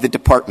of the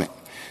department.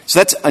 So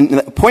that's an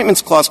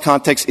appointments clause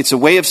context. It's a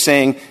way of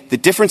saying the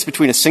difference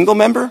between a single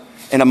member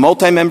and a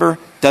multi-member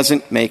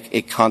doesn't make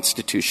a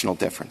constitutional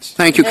difference.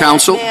 Thank you,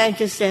 counsel. May I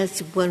just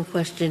ask one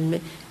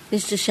question?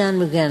 Mr.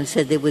 Shanmugam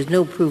said there was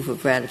no proof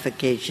of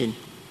ratification.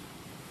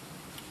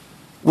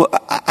 Well,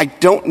 I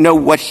don't know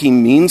what he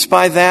means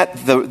by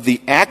that.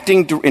 The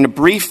acting in a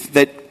brief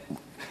that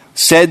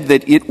said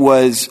that it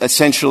was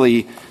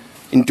essentially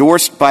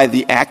endorsed by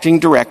the acting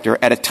director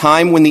at a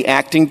time when the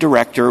acting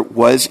director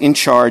was in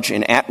charge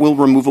and at will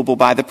removable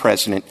by the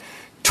president,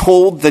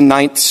 told the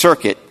Ninth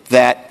Circuit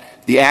that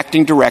the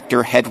acting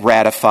director had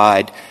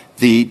ratified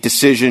the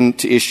decision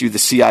to issue the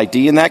CID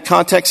in that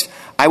context.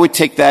 I would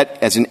take that,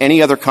 as in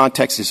any other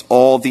context, as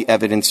all the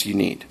evidence you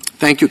need.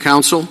 Thank you,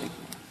 counsel.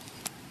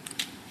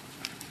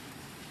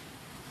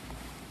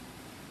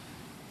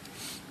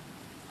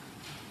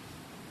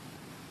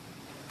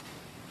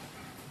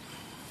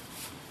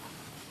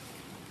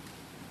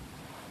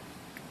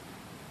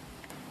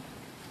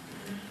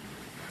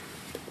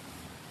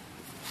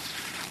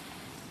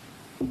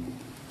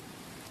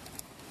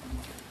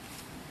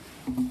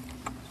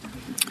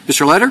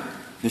 Mr. Letter?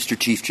 Mr.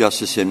 Chief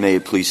Justice, and may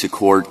it please the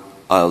Court,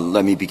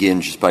 let me begin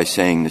just by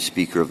saying the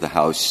Speaker of the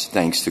House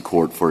thanks the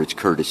Court for its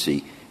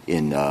courtesy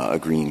in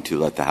agreeing to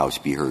let the House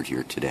be heard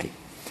here today.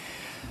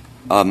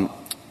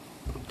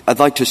 I'd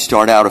like to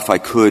start out, if I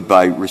could,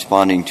 by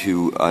responding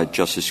to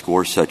Justice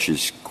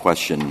Gorsuch's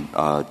question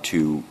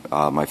to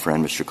my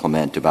friend Mr.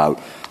 Clement about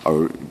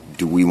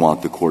do we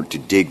want the Court to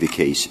dig the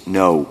case?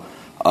 No.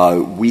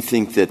 We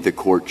think that the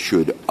Court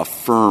should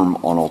affirm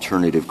on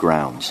alternative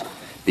grounds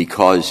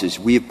because, as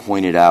we have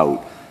pointed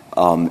out,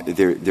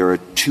 there are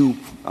two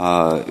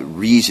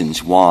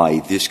reasons why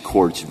this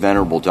Court's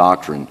venerable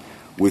doctrine,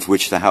 with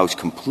which the House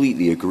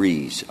completely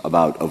agrees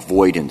about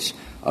avoidance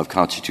of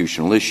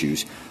constitutional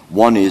issues.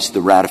 One is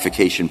the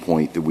ratification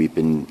point that we've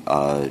been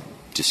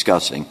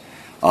discussing,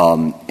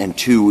 and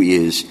two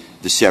is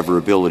the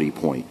severability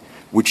point,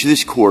 which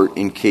this Court,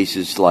 in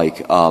cases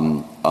like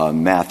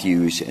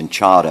Matthews and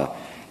Chadha,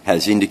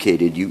 has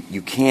indicated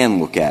you can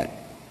look at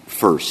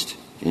first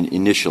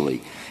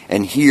initially.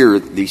 And here,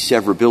 the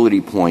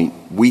severability point,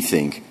 we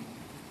think,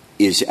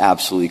 is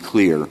absolutely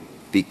clear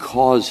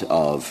because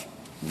of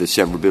the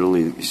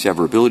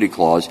severability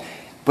clause.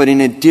 But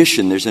in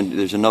addition, there's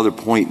another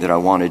point that I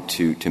wanted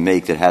to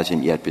make that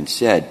hasn't yet been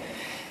said.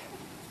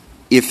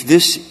 If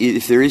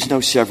there is no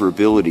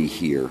severability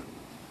here,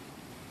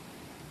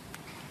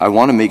 I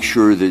want to make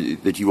sure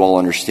that you all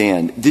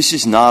understand this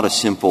is not a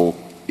simple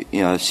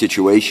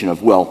situation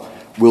of, well,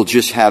 we'll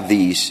just have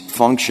these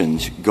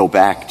functions go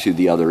back to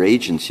the other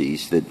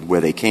agencies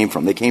where they came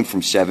from. They came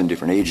from 7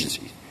 different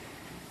agencies.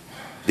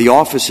 The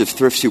Office of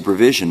Thrift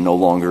Supervision no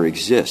longer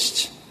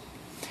exists.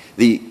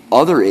 The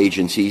other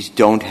agencies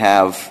don't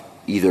have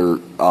either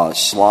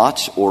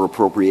slots or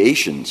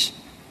appropriations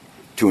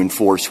to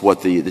enforce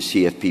what the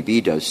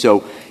CFPB does.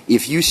 So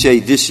if you say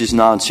this is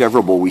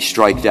non-severable, we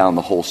strike down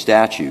the whole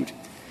statute,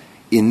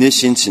 in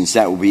this instance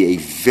that would be a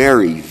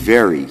very,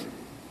 very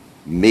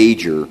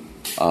major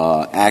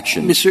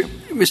action.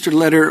 Mr.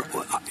 Letter,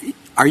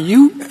 are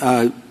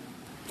you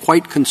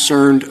quite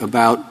concerned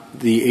about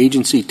the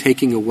agency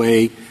taking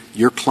away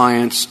your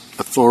client's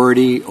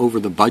authority over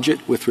the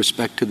budget with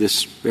respect to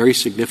this very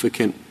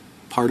significant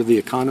part of the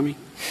economy?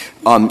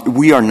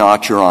 We are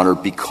not, Your Honor,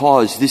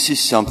 because this is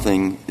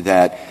something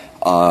that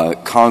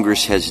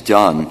Congress has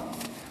done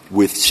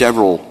with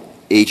several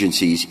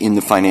agencies in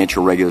the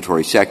financial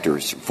regulatory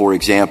sectors. For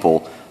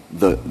example,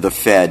 the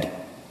Fed,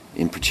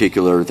 in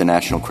particular, the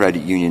National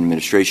Credit Union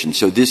Administration.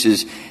 So this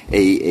is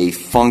a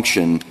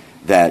function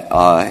that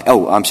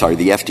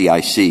the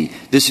FDIC.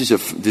 This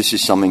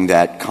is something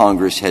that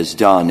Congress has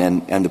done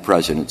and the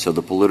President. So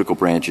the political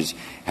branches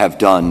have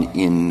done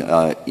in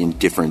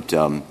different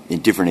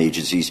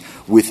agencies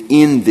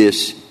within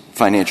this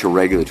financial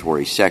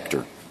regulatory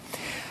sector.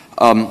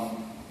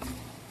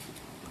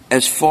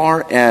 As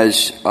far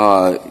as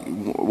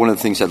one of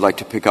the things I'd like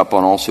to pick up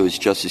on also is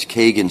Justice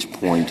Kagan's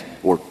point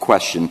or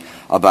question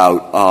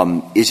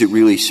about is it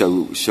really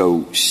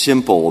so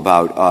simple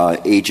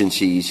about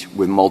agencies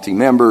with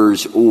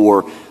multi-members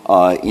or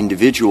an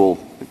individual.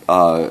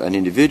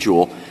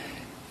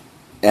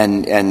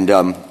 And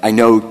I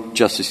know,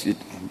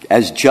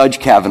 as Judge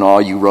Kavanaugh,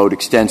 you wrote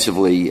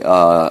extensively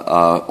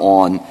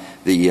on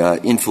the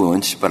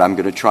influence, but I'm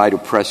going to try to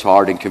press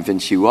hard and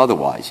convince you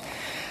otherwise.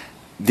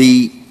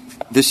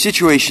 The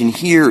situation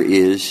here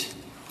is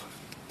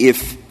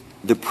if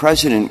the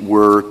President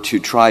were to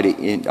try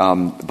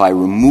to, by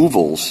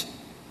removals,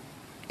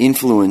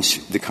 influence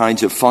the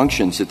kinds of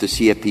functions that the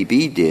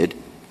CFPB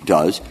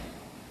does,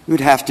 we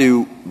would have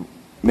to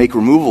make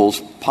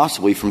removals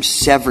possibly from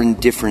 7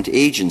 different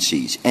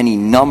agencies, any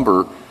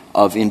number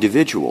of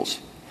individuals.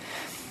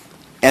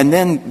 And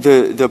then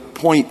the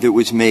point that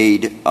was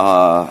made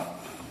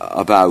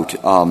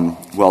about,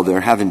 well,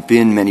 there haven't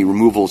been many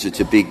removals, it's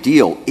a big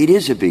deal. It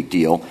is a big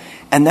deal,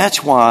 and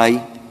that's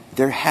why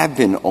there have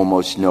been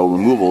almost no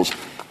removals.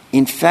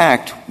 In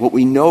fact, what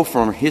we know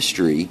from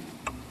history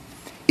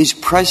is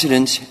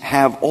presidents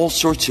have all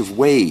sorts of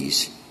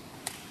ways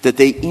that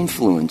they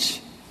influence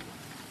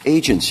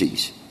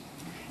agencies.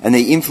 And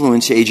they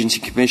influence agency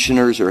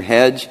commissioners or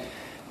heads.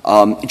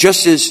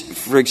 Just as,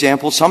 for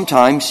example,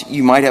 sometimes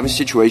you might have a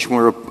situation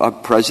where a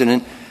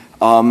president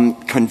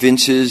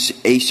convinces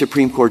a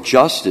Supreme Court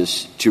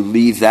justice to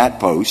leave that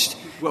post.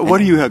 Well, what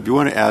do you have? Do you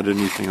want to add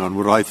anything on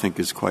what I think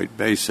is quite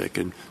basic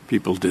and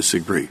people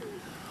disagree?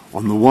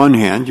 On the one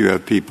hand, you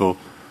have people,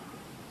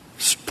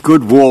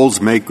 good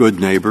walls make good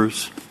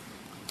neighbors.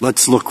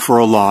 Let's look for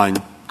a line,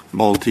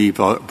 multi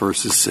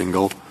versus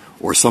single,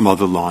 or some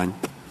other line.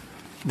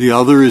 The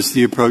other is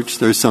the approach,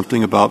 there's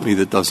something about me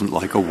that doesn't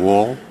like a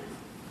wall.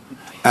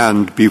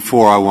 And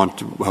before I want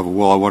to have a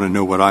wall, I want to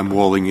know what I'm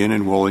walling in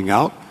and walling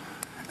out.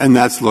 And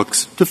that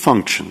looks to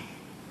function.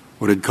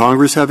 What did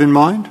Congress have in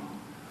mind?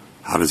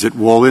 How does it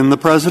wall in the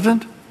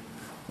president?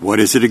 What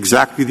is it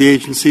exactly the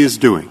agency is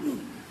doing?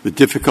 The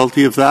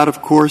difficulty of that,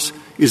 of course,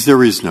 is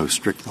there is no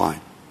strict line.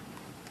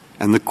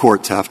 And the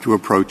courts have to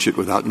approach it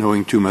without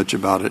knowing too much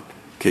about it,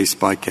 case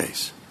by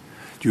case.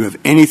 Do you have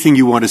anything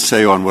you want to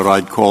say on what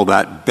I'd call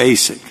that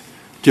basic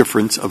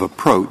difference of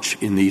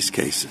approach in these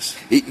cases?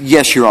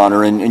 Yes, Your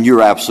Honor, and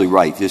you're absolutely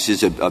right. This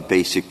is a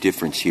basic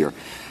difference here.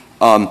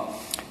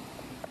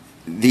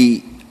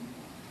 The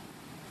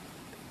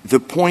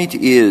point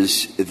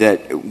is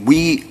that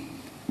we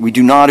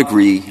do not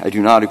agree, I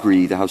do not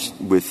agree the House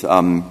with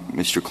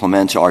Mr.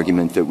 Clement's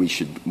argument that we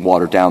should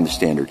water down the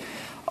standard.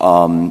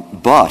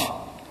 But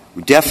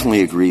we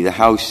definitely agree the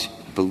House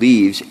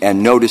believes,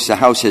 and notice the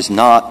House has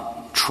not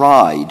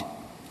tried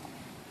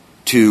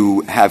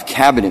to have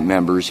cabinet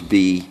members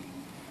be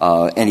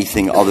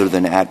anything other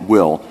than at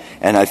will.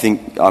 And I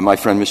think my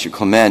friend Mr.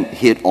 Clement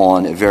hit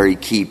on a very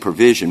key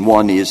provision.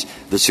 One is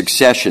the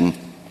succession,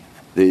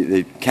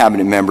 the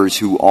cabinet members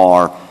who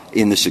are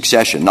in the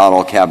succession. Not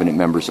all cabinet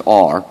members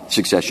are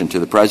succession to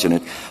the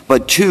president.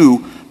 But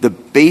 2, the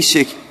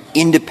basic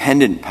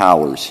independent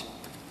powers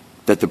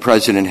that the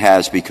president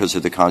has because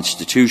of the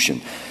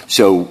Constitution.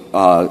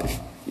 So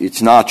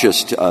it's not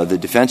just the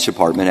Defense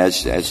Department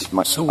as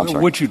my... So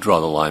would you draw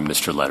the line,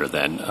 Mr. Letter,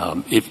 then?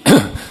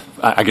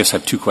 I guess I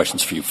have 2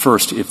 questions for you.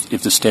 First, if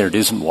the standard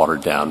isn't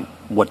watered down,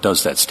 what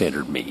does that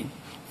standard mean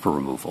for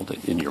removal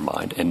in your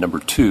mind? And number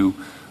 2,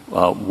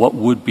 what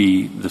would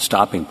be the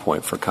stopping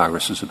point for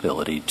Congress's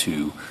ability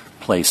to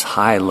place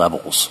high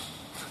levels,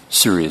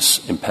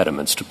 serious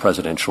impediments to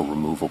presidential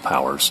removal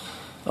powers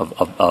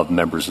of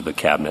members of the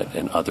cabinet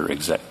and other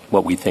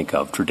what we think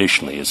of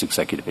traditionally as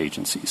executive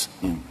agencies?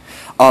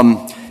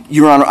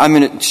 Your Honor, I'm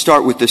going to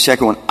start with the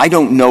second one. I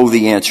don't know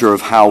the answer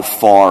of how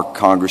far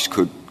Congress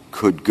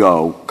could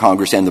go,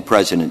 Congress and the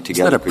president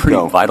together could go. Is that a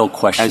pretty vital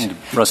question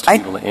for us to be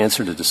able to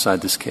answer to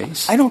decide this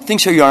case? I don't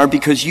think so, Your Honor,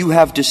 because you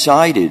have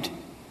decided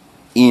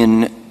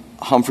in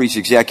Humphrey's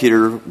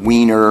executor,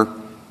 Wiener,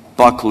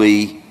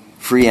 Buckley,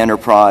 Free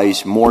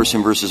Enterprise,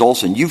 Morrison versus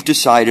Olson, you've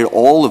decided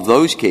all of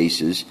those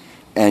cases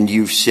and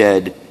you've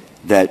said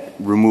that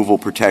removal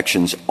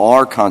protections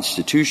are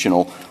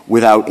constitutional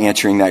without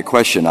answering that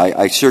question.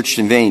 I searched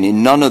in vain.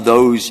 In none of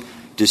those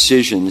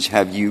decisions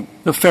have you...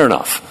 No, fair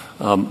enough.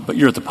 But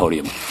you're at the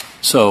podium.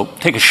 So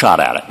take a shot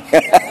at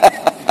it.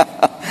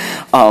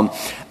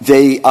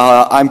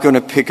 I'm going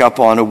to pick up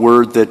on a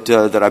word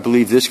that I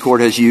believe this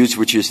Court has used,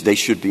 which is they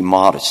should be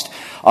modest.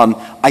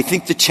 I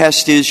think the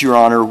test is, Your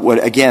Honor,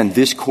 what, again,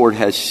 this Court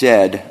has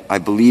said, I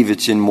believe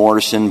it's in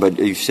Morrison, but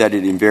you've said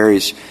it in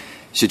various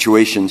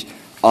situations,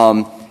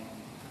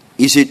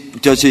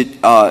 does it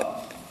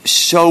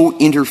so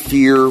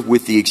interfere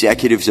with the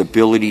executive's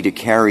ability to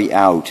carry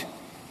out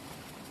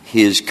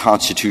his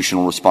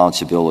constitutional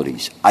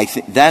responsibilities? I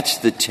think that's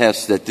the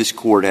test that this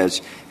Court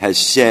has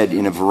said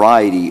in a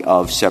variety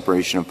of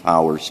separation of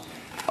powers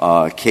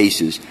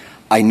cases.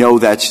 I know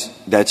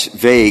that's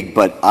vague,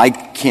 but I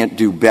can't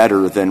do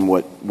better than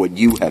what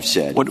you have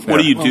said. What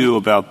do you do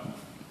about...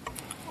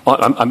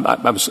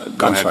 I'm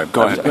sorry.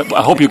 Go ahead.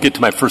 I hope you'll get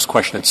to my first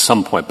question at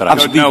some point.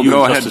 But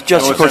go ahead.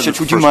 Justice Gorsuch,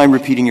 would you mind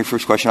repeating your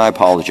first question? I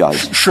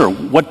apologize. Sure.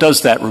 What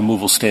does that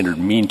removal standard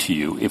mean to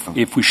you?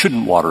 If we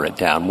shouldn't water it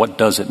down, what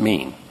does it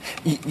mean?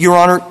 Your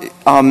Honor,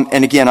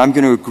 and again, I'm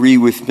going to agree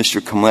with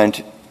Mr.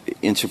 Clement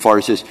insofar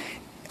as this.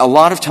 A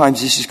lot of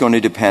times this is going to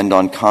depend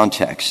on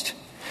context.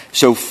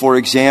 So, for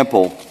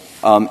example,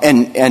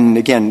 and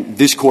again,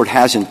 this Court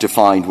hasn't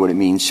defined what it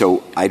means,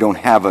 so I don't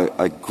have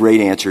a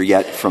great answer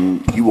yet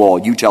from you all.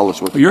 You tell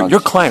us what your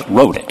client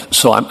wrote it,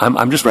 so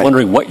I'm just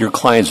wondering what your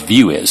client's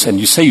view is. And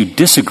you say you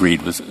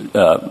disagreed with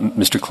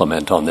Mr.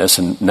 Clement on this,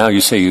 and now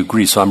you say you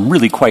agree, so I'm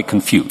really quite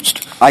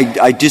confused.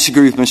 I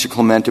disagree with Mr.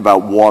 Clement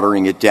about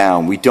watering it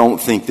down. We don't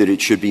think that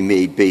it should be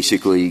made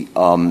basically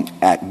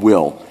at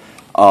will.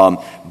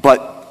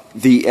 But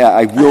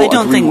I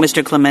don't think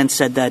Mr. Clement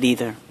said that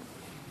either.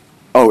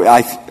 Oh,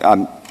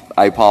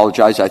 I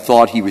apologize. I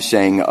thought he was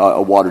saying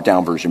a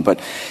watered-down version.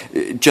 But,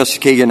 Justice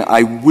Kagan,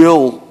 I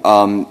will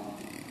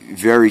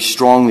very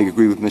strongly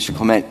agree with Mr.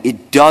 Clement.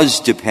 It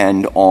does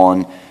depend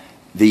on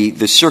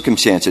the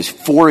circumstances.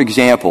 For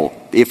example,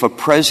 if a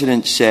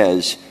president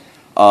says,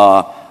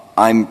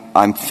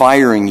 I'm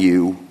firing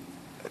you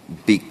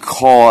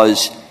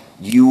because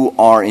you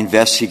are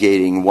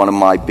investigating one of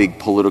my big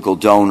political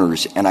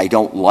donors and I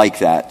don't like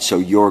that, so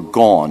you're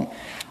gone,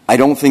 I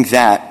don't think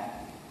that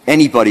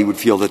anybody would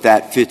feel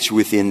that fits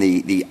within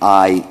the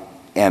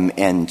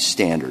IMN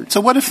standard. So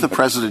what if the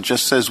president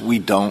just says we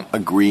don't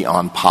agree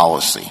on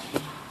policy?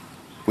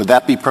 Would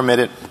that be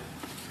permitted?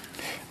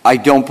 I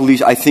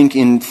think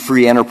in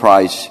free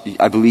enterprise,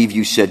 I believe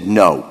you said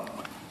no.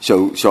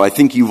 So I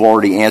think you've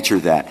already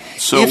answered that.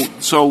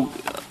 So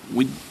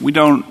we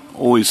don't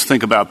always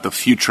think about the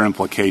future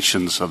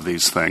implications of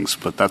these things,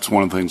 but that's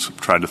one of the things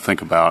we've tried to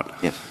think about.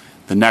 Yes.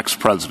 The next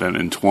president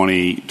in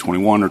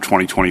 2021 or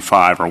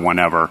 2025 or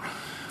whenever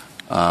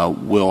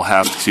will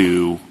have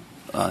to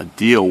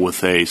deal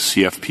with a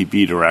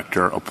CFPB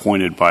director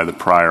appointed by the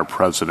prior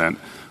president,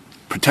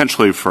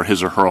 potentially for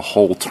his or her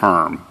whole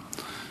term,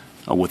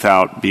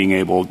 without being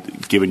able,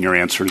 given your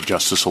answer to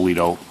Justice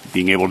Alito,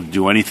 being able to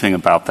do anything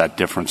about that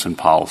difference in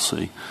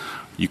policy.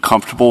 Are you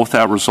comfortable with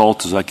that result?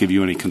 Does that give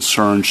you any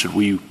concern? Should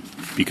we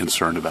be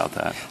concerned about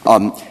that?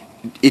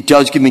 It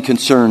does give me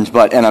concerns,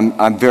 and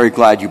I'm very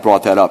glad you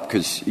brought that up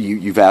because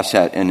you've asked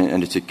that,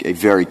 and it's a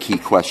very key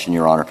question,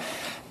 Your Honor.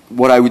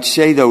 What I would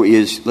say, though,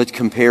 is let's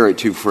compare it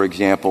to, for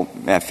example,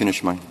 may I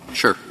finish mine?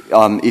 Sure.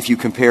 If you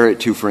compare it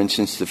to, for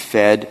instance, the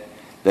Fed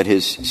that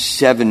has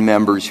 7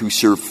 members who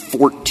serve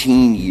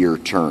 14-year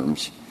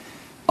terms,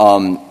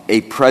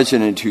 a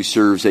president who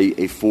serves a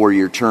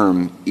 4-year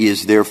term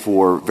is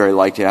therefore very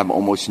likely to have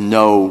almost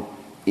no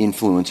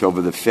influence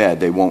over the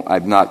Fed.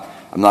 I'm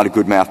not a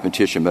good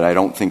mathematician, but I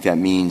don't think that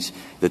means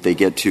that they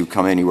get to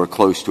come anywhere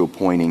close to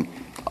appointing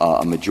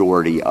a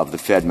majority of the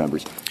Fed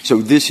members.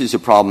 So this is a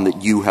problem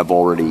that you have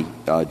already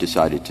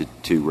decided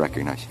to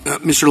recognize.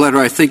 Mr. Leder,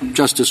 I think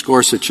Justice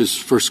Gorsuch's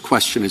first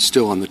question is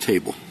still on the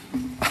table.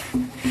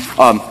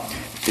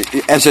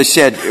 As I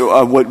said,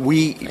 what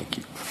we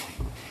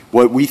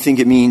think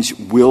it means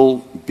will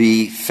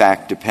be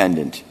fact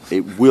dependent.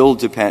 It will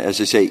depend, as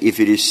I say, if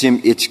it is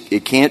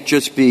it can't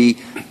just be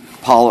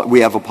we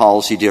have a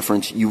policy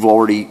difference.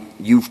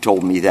 You've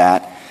told me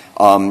that.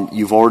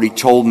 You've already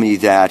told me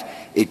that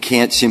it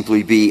can't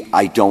simply be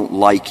I don't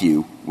like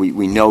you.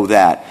 We know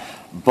that.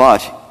 But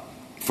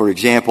for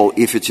example,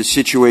 if it's a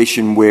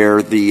situation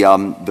where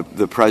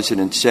the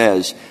president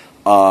says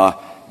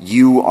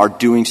you are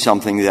doing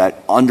something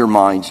that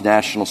undermines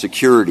national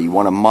security,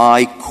 one of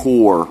my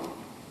core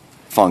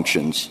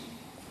functions,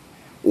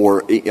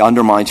 or it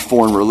undermines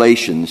foreign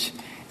relations,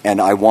 and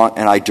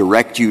I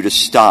direct you to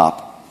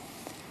stop,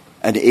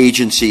 an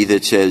agency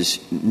that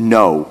says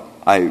no,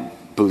 I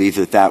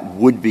believe that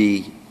would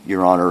be,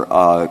 Your Honor,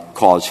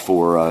 cause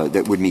for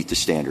that would meet the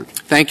standard.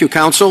 Thank you,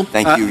 counsel.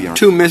 Thank you, Your Honor.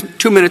 2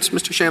 minutes,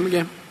 Mr.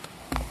 Shanmugam.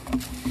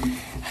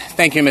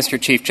 Thank you, Mr.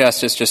 Chief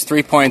Justice. Just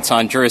 3 points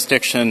on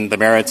jurisdiction, the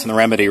merits, and the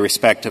remedy,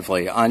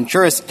 respectively. On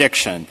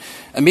jurisdiction,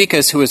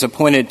 amicus, who is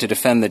appointed to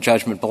defend the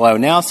judgment below,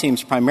 now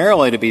seems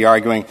primarily to be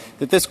arguing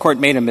that this Court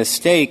made a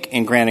mistake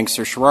in granting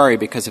certiorari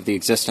because of the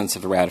existence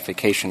of the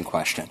ratification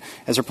question.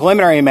 As a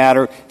preliminary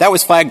matter, that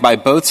was flagged by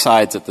both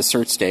sides at the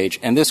cert stage,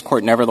 and this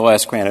Court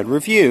nevertheless granted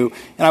review,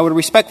 and I would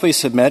respectfully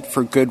submit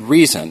for good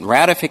reason.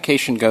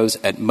 Ratification goes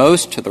at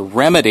most to the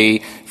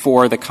remedy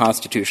for the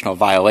constitutional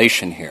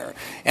violation here.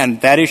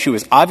 And that issue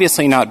is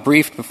obviously not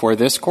briefed before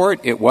this Court.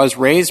 It was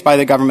raised by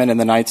the government in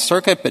the Ninth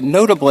Circuit, but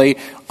notably,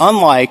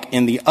 unlike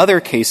in the other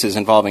cases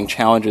involving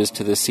challenges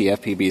to the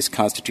CFPB's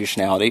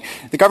constitutionality,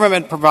 the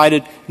government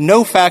provided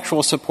no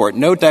factual support,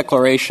 no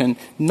declaration,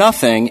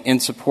 nothing in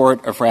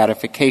support of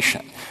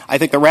ratification. I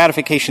think the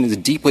ratification is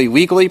deeply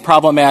legally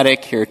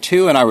problematic here,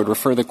 too, and I would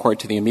refer the Court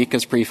to the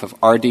amicus brief of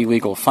RD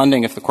Legal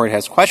Funding if the Court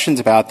has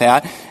questions about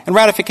that. And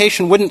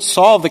ratification wouldn't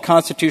solve the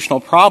constitutional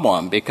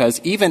problem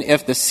because even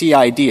if the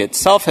CID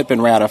itself had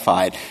been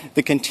ratified,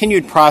 the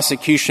continued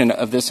prosecution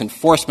of this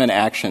enforcement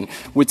action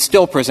would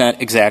still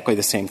present exactly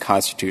the same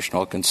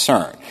constitutional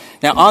concern.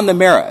 Now, on the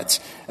merits,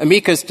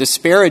 amicus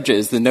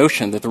disparages the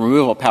notion that the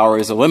removal power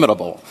is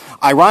illimitable.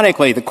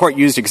 Ironically, the Court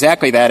used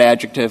exactly that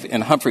adjective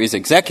in Humphrey's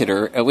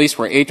Executor, at least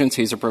where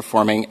agencies are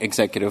performing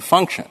executive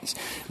functions.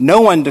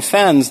 No one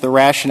defends the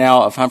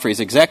rationale of Humphrey's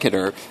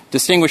Executor,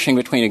 distinguishing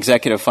between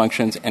executive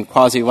functions and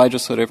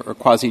quasi-legislative or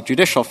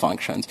quasi-judicial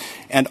functions.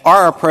 And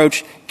our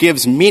approach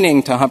gives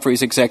meaning to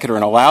Humphrey's executor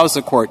and allows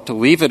the court to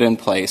leave it in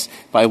place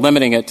by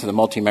limiting it to the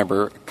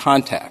multi-member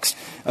context.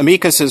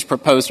 Amicus's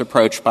proposed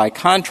approach, by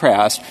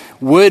contrast,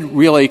 would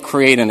really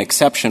create an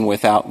exception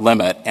without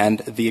limit, and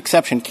the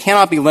exception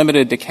cannot be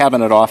limited to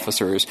cabinet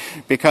officers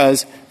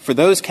because for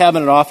those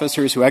cabinet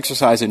officers who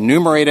exercise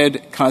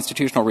enumerated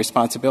constitutional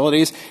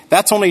responsibilities,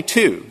 that's only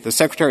two, the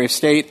Secretary of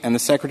State and the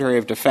Secretary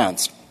of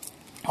Defense.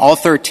 All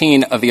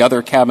 13 of the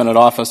other cabinet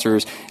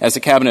officers, as the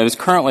cabinet is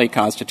currently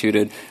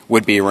constituted,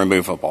 would be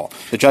removable.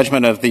 The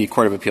judgment of the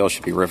Court of Appeals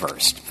should be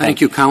reversed.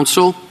 Thank you,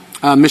 counsel.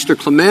 Mr.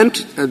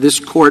 Clement, this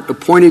court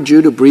appointed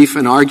you to brief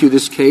and argue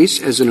this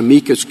case as an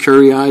amicus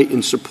curiae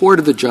in support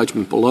of the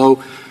judgment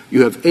below.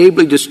 You have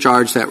ably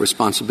discharged that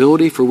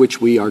responsibility, for which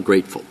we are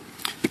grateful.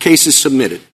 The case is submitted.